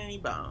broken any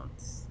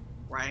bones,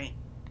 right?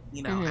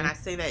 And I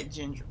say that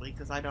gingerly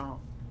because I don't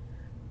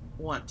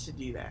want to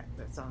do that.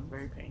 That sounds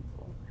very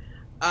painful.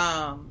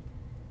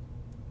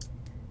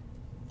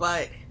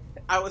 But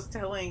I was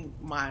telling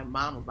my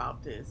mom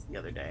about this the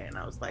other day, and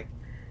I was like,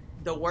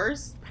 the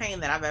worst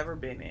pain that I've ever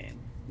been in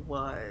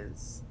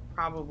was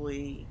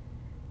probably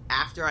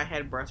after I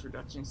had breast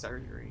reduction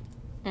surgery.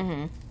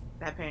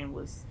 That pain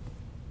was.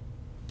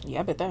 Yeah,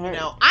 I bet that hurt.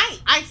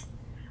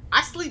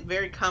 I sleep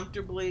very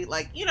comfortably.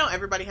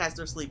 Everybody has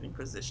their sleeping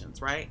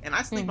positions, right? And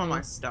I sleep on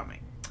my stomach.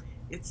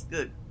 It's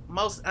the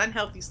most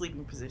unhealthy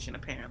sleeping position,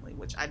 apparently,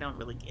 which I don't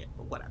really get,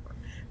 but whatever.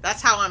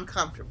 That's how I'm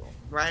comfortable,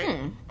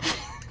 right?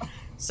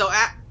 So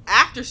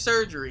after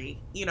surgery,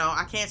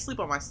 I can't sleep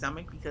on my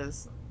stomach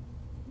because,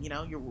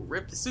 you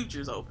rip the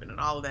sutures open and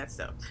all of that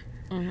stuff.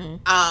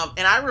 And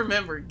I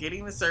remember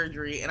getting the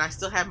surgery, and I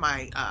still have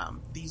my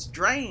these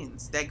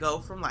drains that go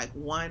from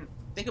one.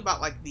 Think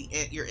about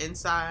your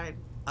inside.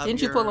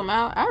 Didn't you pull them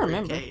out? I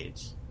remember.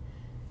 Cage.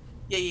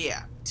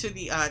 Yeah. To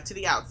the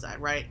outside,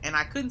 right? And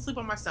I couldn't sleep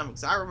on my stomach,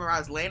 so I remember I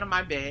was laying on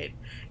my bed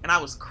and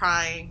I was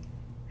crying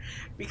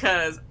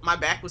because my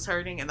back was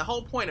hurting, and the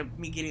whole point of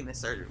me getting this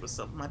surgery was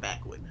so my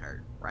back wouldn't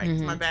hurt, right?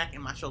 Because my back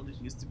and my shoulders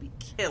used to be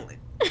killing.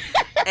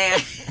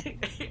 And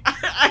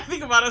I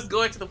think about us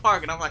going to the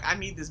park, and I'm like, I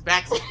need this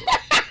back support.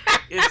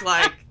 It's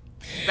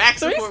back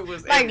support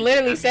was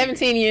literally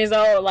 17 years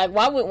old.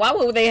 Why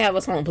would they have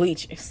us on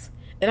bleachers?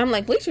 And I'm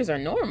like, bleachers are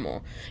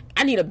normal.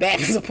 I need a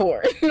back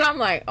support. And I'm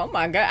like, oh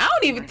my God. I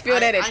don't even feel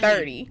that at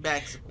 30.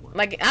 Back support.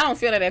 I don't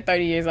feel that at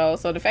 30 years old.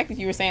 So the fact that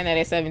you were saying that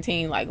at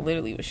 17,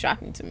 literally was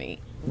shocking to me.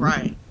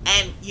 Right.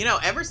 And,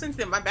 ever since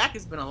then, my back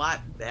has been a lot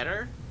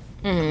better.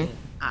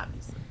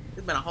 Obviously.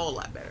 It's been a whole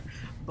lot better.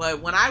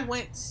 But when I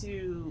went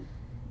to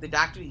the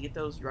doctor to get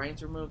those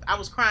drains removed, I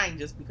was crying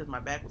just because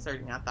my back was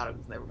hurting. I thought it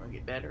was never going to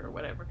get better or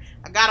whatever.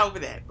 I got over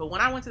that. But when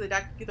I went to the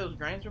doctor to get those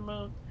drains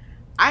removed,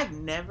 I've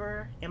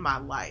never in my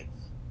life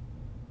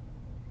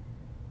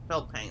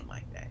felt pain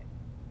like that.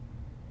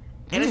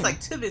 And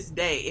it's to this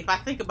day, if I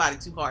think about it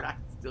too hard, I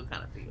can still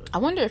kind of feel it. I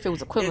wonder if it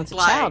was equivalent to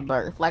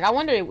childbirth. I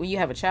wonder when you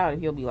have a child,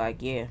 if you'll be like,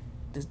 yeah,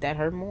 does that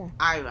hurt more?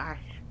 I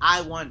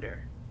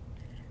wonder.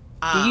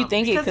 Do you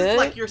think it could?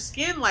 It's your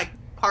skin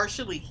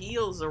partially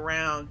heals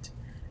around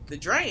the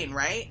drain,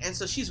 right? And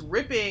so she's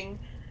ripping.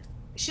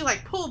 She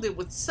pulled it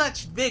with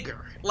such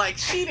vigor.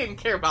 She didn't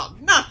care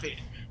about nothing.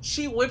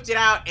 she whipped it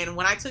out, and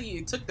when I tell you,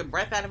 it took the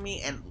breath out of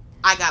me, and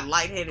I got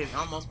lightheaded and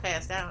almost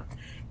passed out.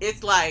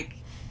 It's like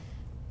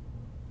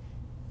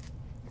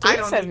I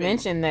don't have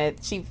mentioned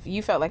that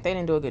you felt like they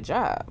didn't do a good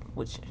job,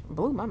 which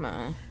blew my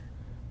mind.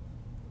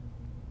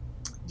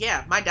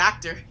 Yeah, my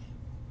doctor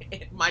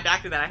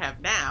that I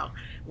have now,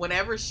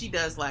 whenever she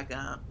does like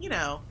an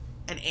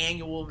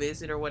annual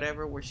visit or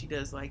whatever, where she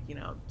does like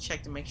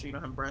check to make sure you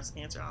don't have breast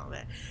cancer and all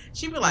that,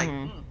 she'd be like,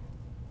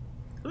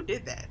 who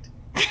did that?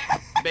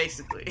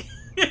 Basically.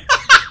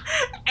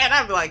 And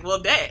I'd be like,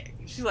 well, dang.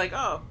 She's like,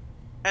 oh.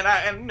 And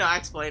I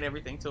explained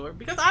everything to her,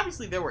 because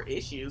obviously there were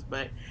issues,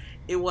 but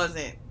it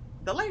wasn't.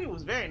 The lady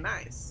was very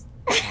nice.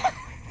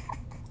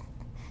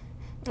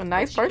 A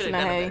nice person to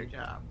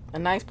have. A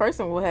nice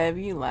person will have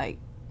you like,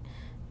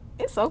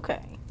 it's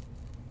okay.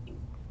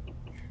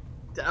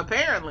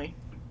 Apparently.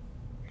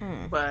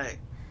 But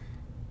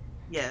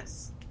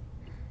yes,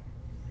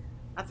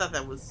 I thought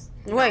that was.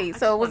 Wait,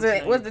 so was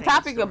the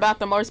topic about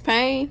the most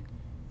pain?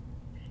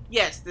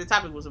 Yes, the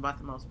topic was about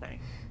the most pain.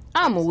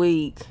 I'm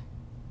weak.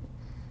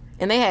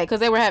 And because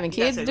they were having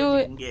kids do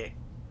it.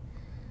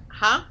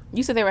 Huh?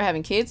 You said they were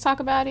having kids talk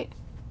about it?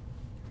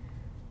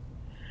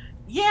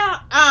 Yeah.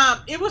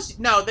 It was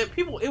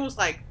it was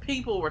like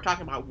people were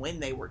talking about when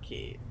they were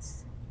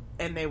kids,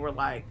 and they were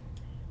like,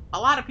 a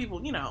lot of people,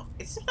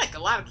 it seems like a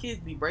lot of kids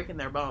be breaking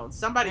their bones.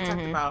 Somebody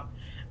talked about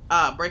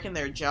breaking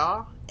their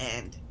jaw,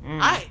 and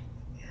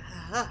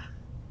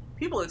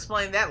people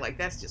explain that like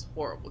that's just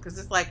horrible, because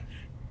it's like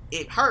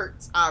it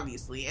hurts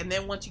obviously, and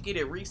then once you get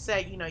it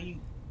reset,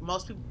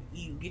 most people,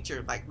 you get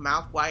your like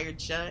mouth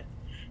wired shut,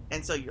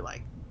 and so you're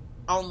like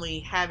only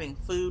having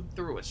food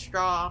through a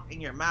straw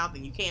in your mouth,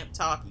 and you can't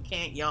talk, you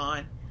can't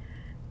yawn.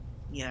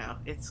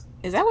 Is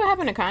that what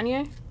happened to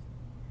Kanye?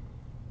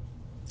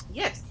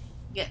 Yes,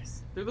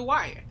 through the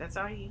wire. That's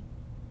how he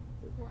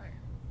through the wire.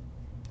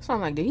 So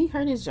I'm like, did he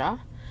hurt his jaw? I'm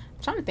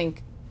trying to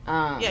think.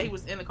 Yeah, he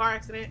was in a car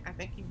accident. I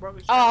think he broke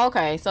his jaw. Oh,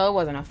 okay, so it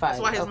wasn't a fight.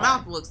 That's why his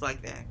mouth looks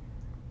like that.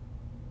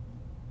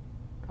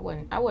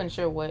 I wasn't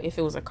sure if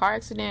it was a car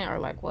accident or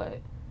like what.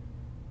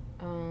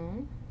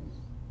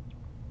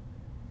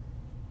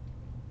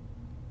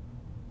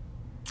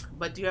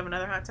 But do you have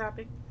another hot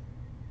topic?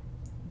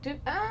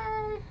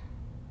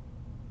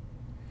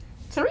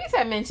 Therese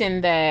had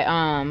mentioned that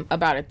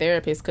about a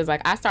therapist, because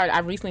like I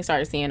recently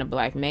started seeing a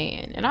black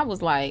man, and I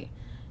was like,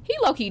 he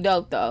low-key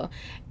dope though.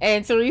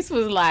 And Therese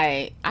was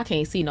like, I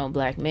can't see no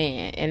black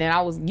man. And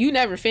then you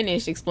never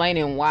finished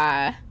explaining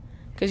why.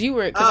 Because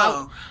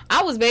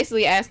I was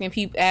basically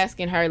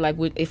asking her like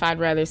if I'd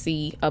rather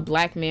see a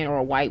black man or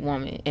a white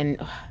woman,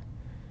 and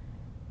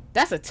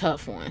that's a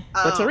tough one.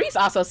 But Therese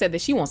also said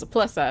that she wants a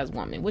plus size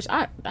woman, which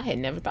I had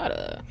never thought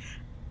of.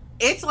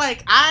 It's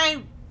like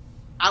I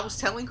was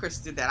telling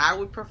Kristen that I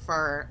would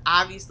prefer,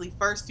 obviously,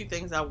 first two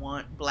things I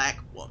want, black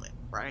woman,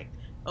 right?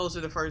 Those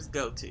are the first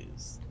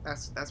go-tos.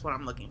 That's what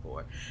I'm looking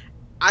for.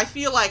 I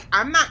feel like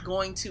I'm not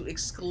going to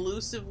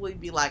exclusively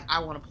be like, I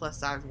want a plus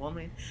size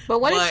woman.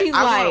 But what if she's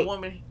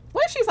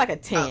what if she's like a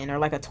 10 or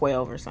like a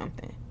 12 or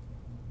something?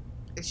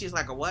 If she's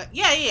like a what?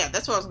 Yeah,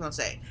 that's what I was going to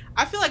say.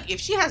 I feel like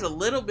if she has a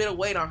little bit of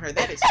weight on her,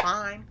 that is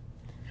fine.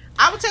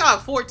 I would take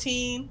like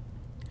 14.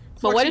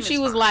 But what if she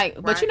was like,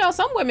 right? But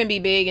some women be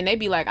big and they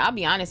be like, I'll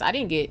be honest, I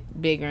didn't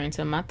get bigger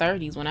until my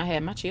 30s when I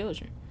had my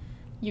children.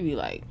 You be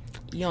like,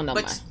 you don't know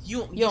but my you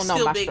don't know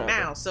still my big struggle.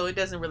 now, so it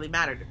doesn't really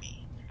matter to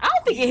me. I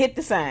don't think it hit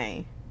the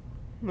same.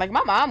 Like,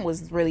 my mom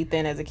was really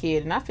thin as a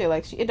kid, and I feel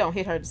like it don't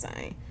hit her the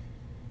same.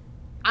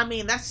 I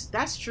mean,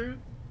 that's true.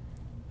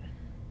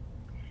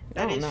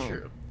 That is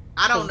true.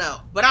 I don't know.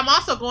 But I'm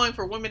also going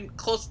for women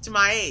closer to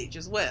my age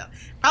as well.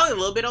 Probably a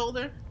little bit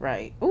older.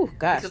 Right. Oh,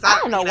 gosh. Because I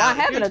don't know why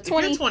having a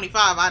 20... If you're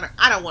 25,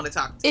 I don't want to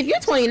talk to you. If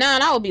you're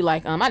 29, I would be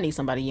like, I need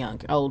somebody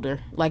younger, older.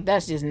 Like,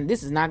 this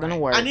is not going to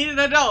work. I need an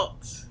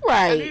adult.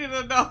 Right. I need an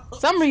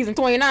adult. Some reason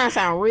 29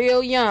 sound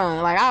real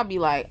young. Like, I'll be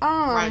like,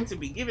 Right, to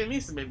be giving me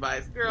some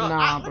advice. Girl,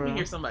 let me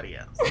hear somebody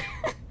else.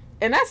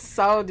 And that's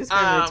so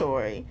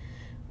discriminatory.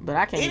 But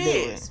I can't do it.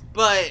 It is,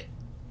 but...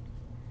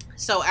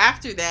 So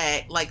after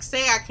that, like,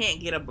 say I can't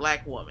get a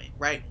black woman,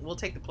 right? We'll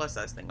take the plus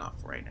size thing off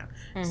for right now.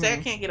 Mm-hmm. Say I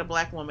can't get a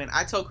black woman.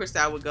 I told Krista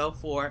I would go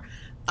for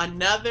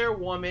another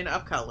woman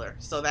of color.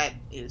 So that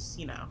is,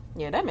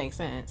 Yeah, that makes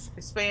sense.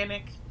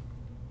 Hispanic,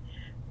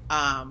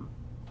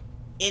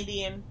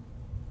 Indian,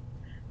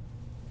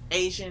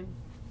 Asian,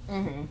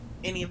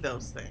 any of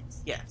those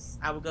things. Yes,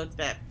 I would go to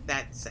that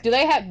section. Do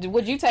they have,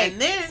 would you take,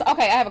 and then,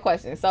 okay, I have a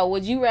question. So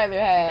would you rather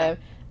have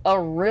a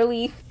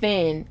really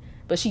thin,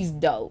 but she's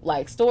dope,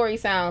 like, story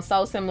sounds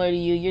so similar to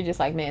you, you're just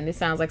like, man, this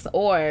sounds like,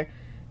 but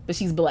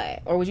she's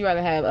black? Or would you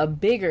rather have a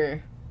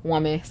bigger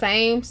woman,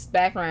 same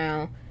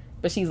background,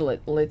 but she's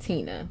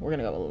Latina? We're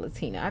gonna go with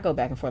Latina. I go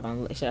back and forth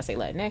on, should I say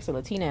Latinx or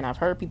Latina, and I've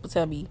heard people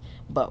tell me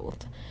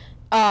both.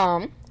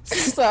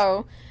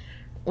 So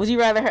would you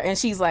rather her, and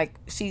she's like,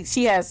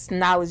 she has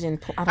knowledge in,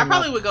 I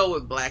probably would go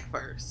with black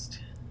first.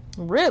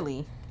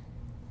 Really?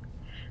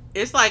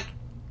 It's like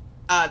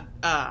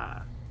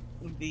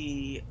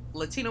the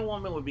Latina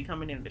woman would be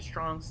coming in at a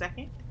strong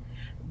second,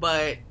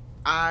 but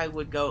I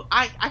would go.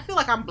 I feel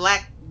like I'm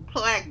black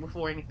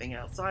before anything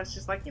else. So I was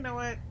just like, you know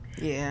what?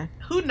 Yeah.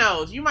 Who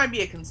knows? You might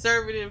be a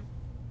conservative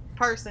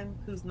person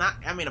who's not.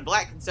 I mean, a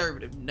black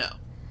conservative. No,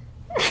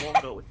 I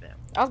won't go with them.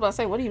 I was about to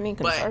say, what do you mean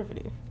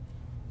conservative?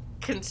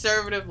 But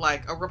conservative,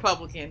 like a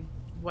Republican,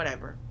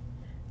 whatever.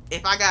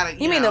 If I gotta,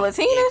 you mean the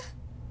Latina?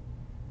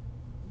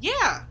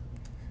 Yeah.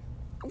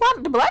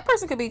 Well, the black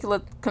person could be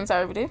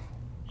conservative.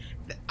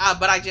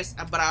 But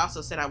I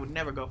also said I would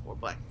never go for a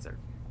black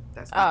conservative.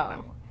 That's not what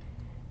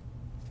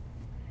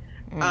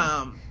I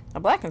want. A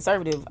black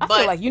conservative, I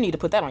feel like you need to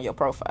put that on your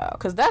profile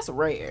because that's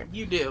rare.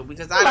 You do,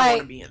 because I don't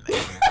want to be in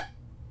there.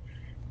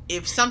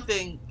 If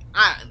something,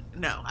 I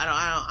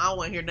don't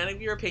want to hear none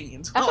of your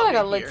opinions. I feel like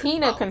a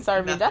Latina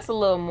conservative, that's a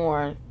little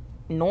more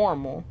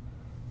normal.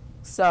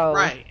 So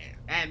right,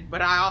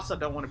 but I also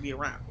don't want to be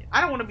around it.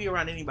 I don't want to be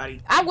around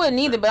anybody. I wouldn't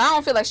either, but I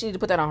don't feel like she need to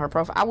put that on her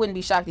profile. I wouldn't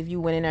be shocked if you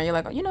went in there and you're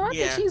like, oh, you know, I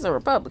think she's a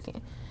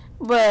Republican.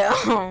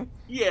 But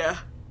yeah.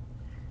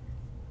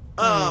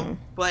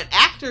 But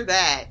after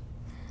that,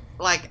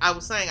 like I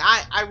was saying,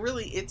 I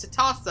really, it's a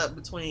toss up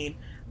between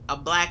a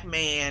black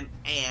man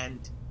and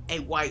a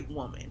white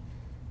woman.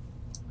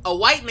 A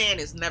white man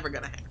is never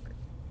gonna happen.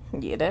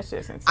 Yeah, that's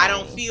just insane. I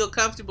don't feel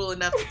comfortable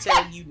enough to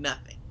tell you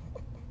nothing.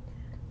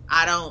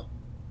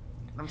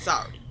 I'm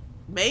sorry.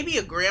 Maybe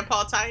a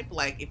grandpa type,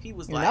 like if he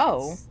was like,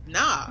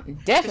 nah,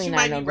 definitely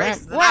not no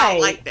grandpa. Right. I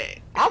don't like that.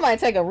 I might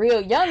take a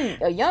real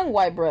young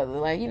white brother,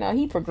 like, you know,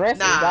 he progressive,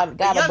 got a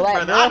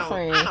black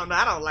girlfriend.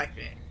 I don't like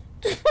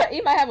that.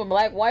 He might have a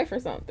black wife or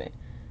something.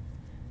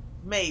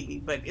 Maybe,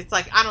 but it's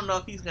like I don't know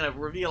if he's gonna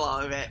reveal all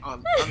of that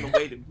on the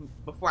way to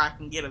before I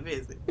can get a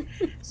visit.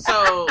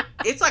 So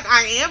it's like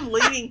I am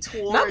leaning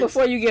towards not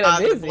before you get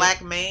a visit. The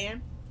black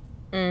man.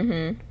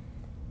 Mm-hmm.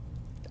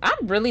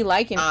 I'm really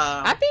liking.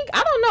 I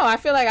don't know. I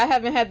feel like I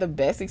haven't had the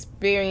best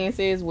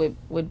experiences with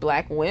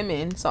black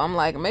women, so I'm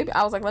like, maybe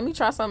I was like, let me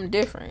try something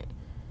different.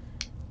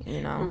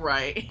 You know,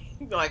 right?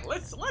 Like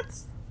let's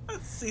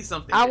see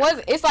something.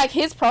 It's like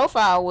his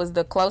profile was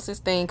the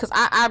closest thing because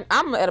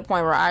I'm at a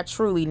point where I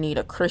truly need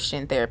a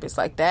Christian therapist.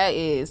 Like that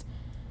is.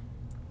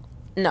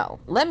 No,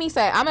 let me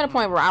say I'm at a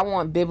point where I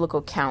want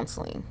biblical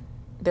counseling.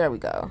 There we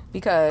go.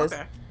 Because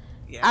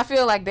I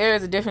feel like there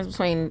is a difference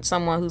between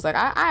someone who's like,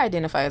 I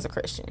identify as a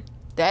Christian.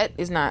 That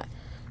is not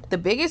the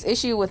biggest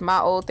issue with my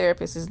old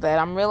therapist is that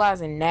I'm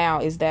realizing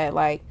now is that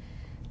like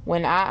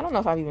when I don't know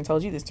if I've even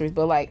told you this truth,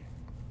 but like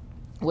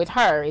with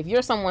her, if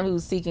you're someone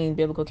who's seeking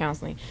biblical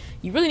counseling,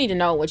 you really need to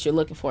know what you're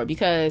looking for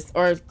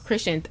or a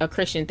Christian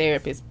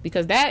therapist,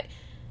 because that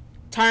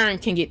term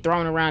can get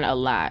thrown around a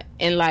lot.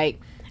 And like,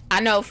 I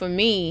know for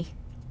me,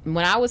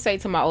 when I would say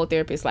to my old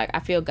therapist, like, I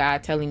feel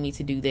God telling me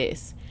to do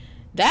this,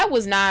 that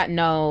was not,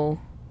 no,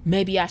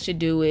 maybe I should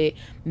do it,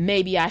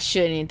 maybe I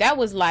shouldn't. That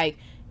was like,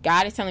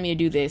 God is telling me to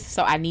do this,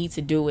 so I need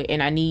to do it,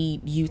 and I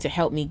need you to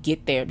help me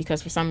get there,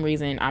 because for some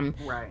reason I'm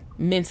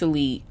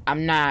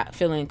not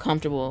feeling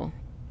comfortable,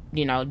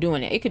 you know,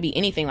 doing it. It could be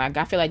anything. Like,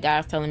 I feel like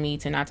God's telling me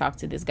to not talk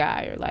to this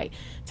guy, or like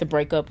to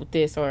break up with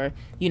this, or,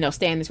 you know,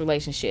 stay in this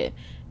relationship.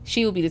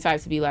 She would be the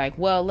type to be like,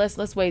 well,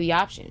 let's weigh the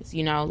options,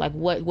 you know, like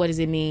what does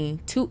it mean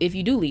to if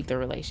you do leave the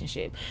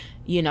relationship?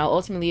 You know,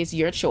 ultimately it's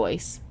your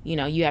choice. You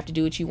know, you have to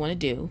do what you want to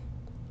do.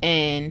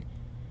 And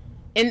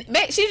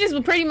she just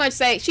would pretty much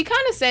say, she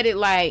kind of said it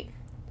like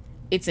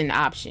it's an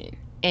option.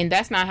 And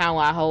that's not how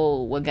I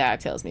hold what God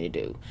tells me to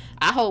do.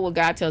 I hold what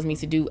God tells me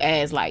to do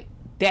as like,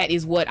 that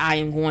is what I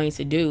am going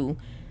to do.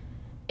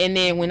 And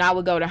then when I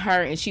would go to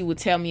her and she would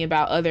tell me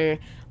about other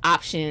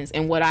options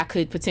and what I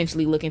could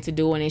potentially look into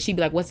doing, and she'd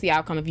be like, what's the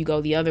outcome if you go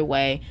the other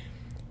way?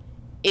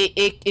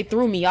 It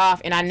threw me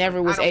off, and I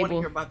never was able. I don't want to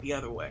hear about the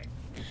other way.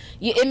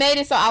 Yeah, it made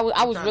it so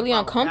I was really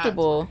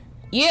uncomfortable.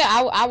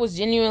 Yeah, I was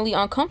genuinely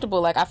uncomfortable.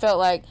 Like, I felt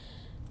like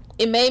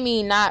it made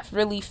me not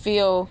really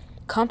feel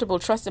comfortable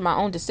trusting my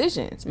own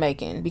decisions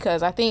making,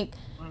 because I think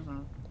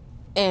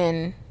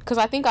because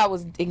I think I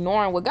was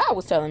ignoring what God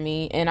was telling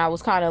me, and I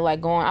was kind of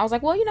like I was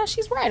like, well, you know,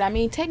 she's right. I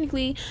mean,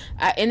 technically,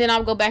 and then I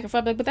would go back and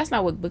forth, like, but that's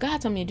not what, but God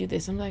told me to do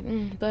this. I'm like,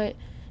 but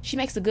she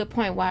makes a good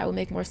point why it would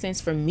make more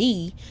sense for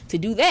me to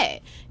do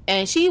that.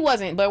 And she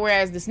wasn't, but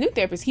whereas this new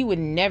therapist, he would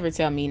never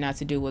tell me not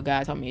to do what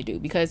God told me to do,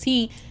 because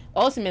he'll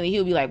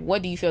be like,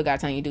 what do you feel God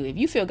telling you to do? If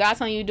you feel God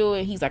telling you to do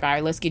it, he's like, all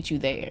right, let's get you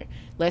there.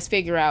 Let's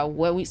figure out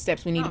what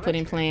steps we need to put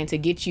in plan to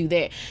get you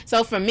there.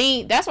 So for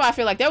me, that's why I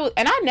feel like and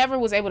I never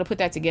was able to put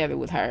that together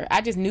with her.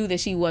 I just knew that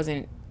she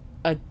wasn't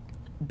a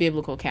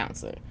biblical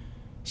counselor.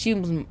 She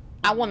was,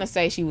 I want to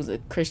say she was a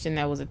Christian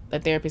that was a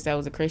therapist that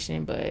was a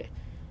Christian, but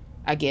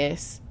I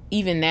guess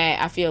even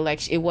that, I feel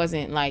like it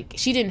wasn't like,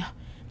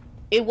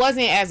 it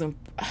wasn't as, I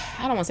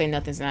don't want to say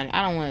nothing's not,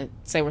 I don't want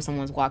to say where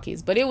someone's walk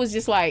is, but it was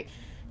just like,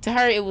 to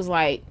her, it was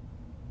like,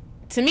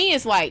 to me,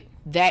 it's like,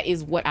 that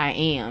is what I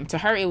am. To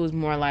her, it was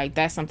more like,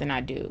 that's something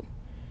I do.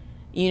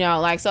 You know,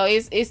 like, so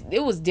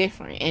it was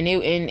different, and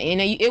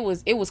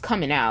it was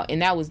coming out,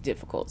 and that was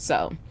difficult.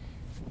 So,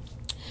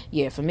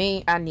 yeah, for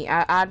me,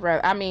 I'd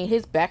rather, I mean,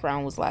 his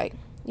background was like,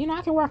 you know,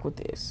 I can work with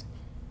this.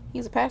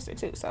 He's a pastor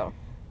too, so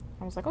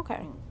I was like,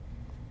 okay.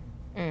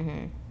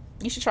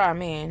 You should try a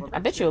man. Well, I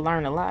bet you'll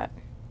learn a lot.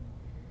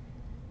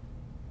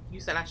 You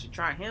said I should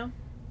try him?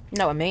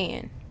 No, a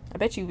man. I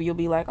bet you'll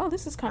be like, oh,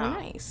 this is kind of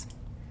nice.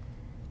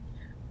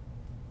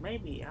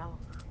 Maybe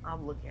I'll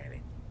look at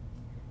it.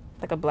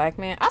 Like a black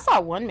man. I saw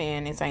one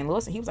man in St.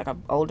 Louis, and he was like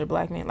an older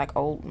black man, like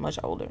old, much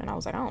older. And I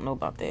was like, I don't know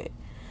about that.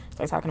 It's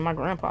like talking to my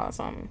grandpa or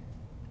something.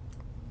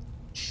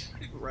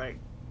 Right.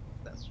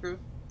 That's true.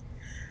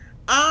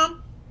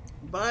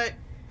 But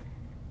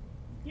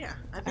yeah,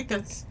 I think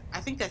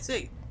that's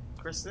it,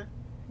 Krista.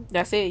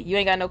 That's it. You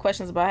ain't got no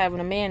questions about having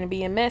a man and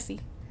being messy.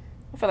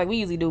 I feel like we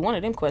usually do one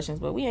of them questions,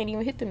 but we ain't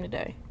even hit them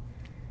today.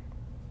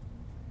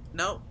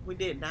 Nope, we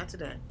did not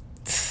today.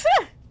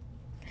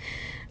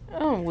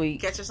 I'm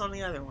weak. Catch us on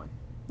the other one.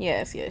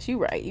 Yes, you're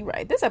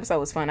right. This episode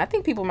was fun. I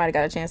think people might have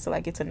got a chance to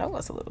like get to know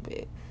us a little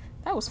bit.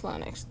 That was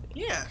fun, actually.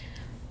 Yeah,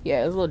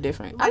 it was a little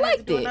different. I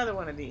liked it. Another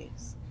one of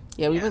these.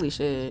 Yeah, we really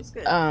should.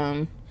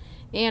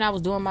 And I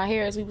was doing my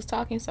hair as we was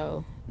talking,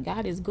 so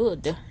God is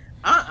good.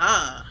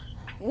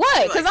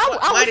 What? Because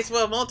I might as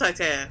well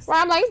multitask.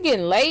 Right, I'm like, it's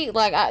getting late.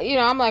 Like,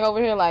 I'm like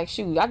over here like,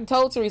 shoot, I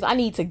told Teresa I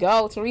need to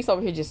go. Teresa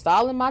over here just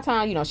stalling my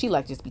time. She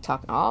like just be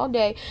talking all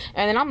day.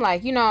 And then I'm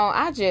like,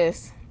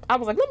 I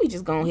was like, let me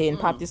just go ahead and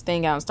pop this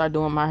thing out and start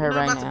doing my hair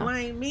right now. Not about to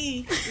blame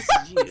me. This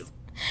is you.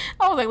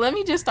 I was like, let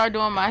me just start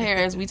doing my hair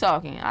as we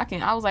talking.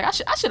 I was like, I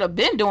should have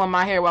been doing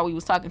my hair while we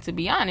was talking, to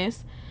be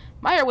honest.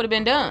 My hair would have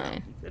been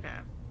done.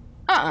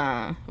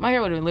 My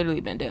hair would have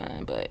literally been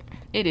done, but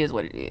it is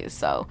what it is.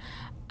 So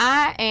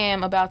I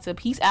am about to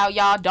peace out,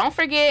 y'all. Don't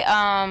forget,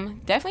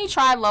 definitely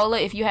try Lola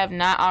if you have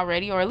not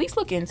already, or at least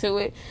look into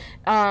it.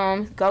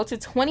 Go to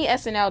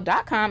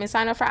 20snl.com and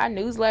sign up for our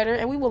newsletter,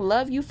 and we will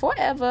love you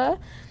forever.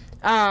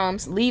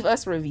 Leave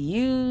us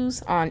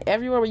reviews on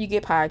everywhere where you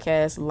get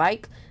podcasts.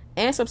 Like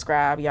and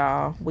subscribe,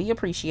 y'all. We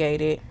appreciate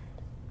it.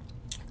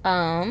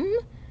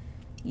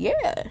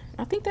 Yeah,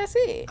 I think that's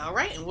it. All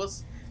right, and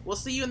we'll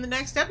see you in the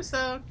next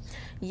episode.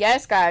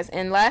 Yes, guys.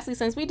 And lastly,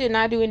 since we did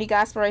not do any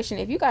Godspiration,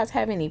 if you guys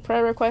have any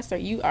prayer requests, or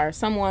you are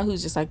someone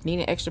who's just like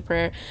needing extra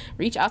prayer,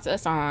 reach out to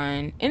us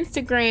on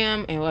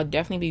Instagram, and we'll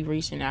definitely be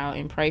reaching out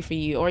and pray for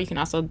you. Or you can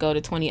also go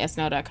to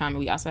 20snl.com, and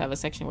we also have a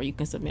section where you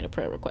can submit a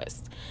prayer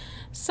request.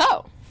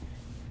 So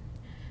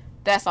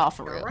that's all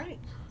for real. All right.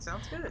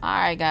 Sounds good. All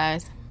right,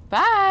 guys.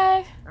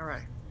 Bye. All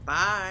right.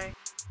 Bye.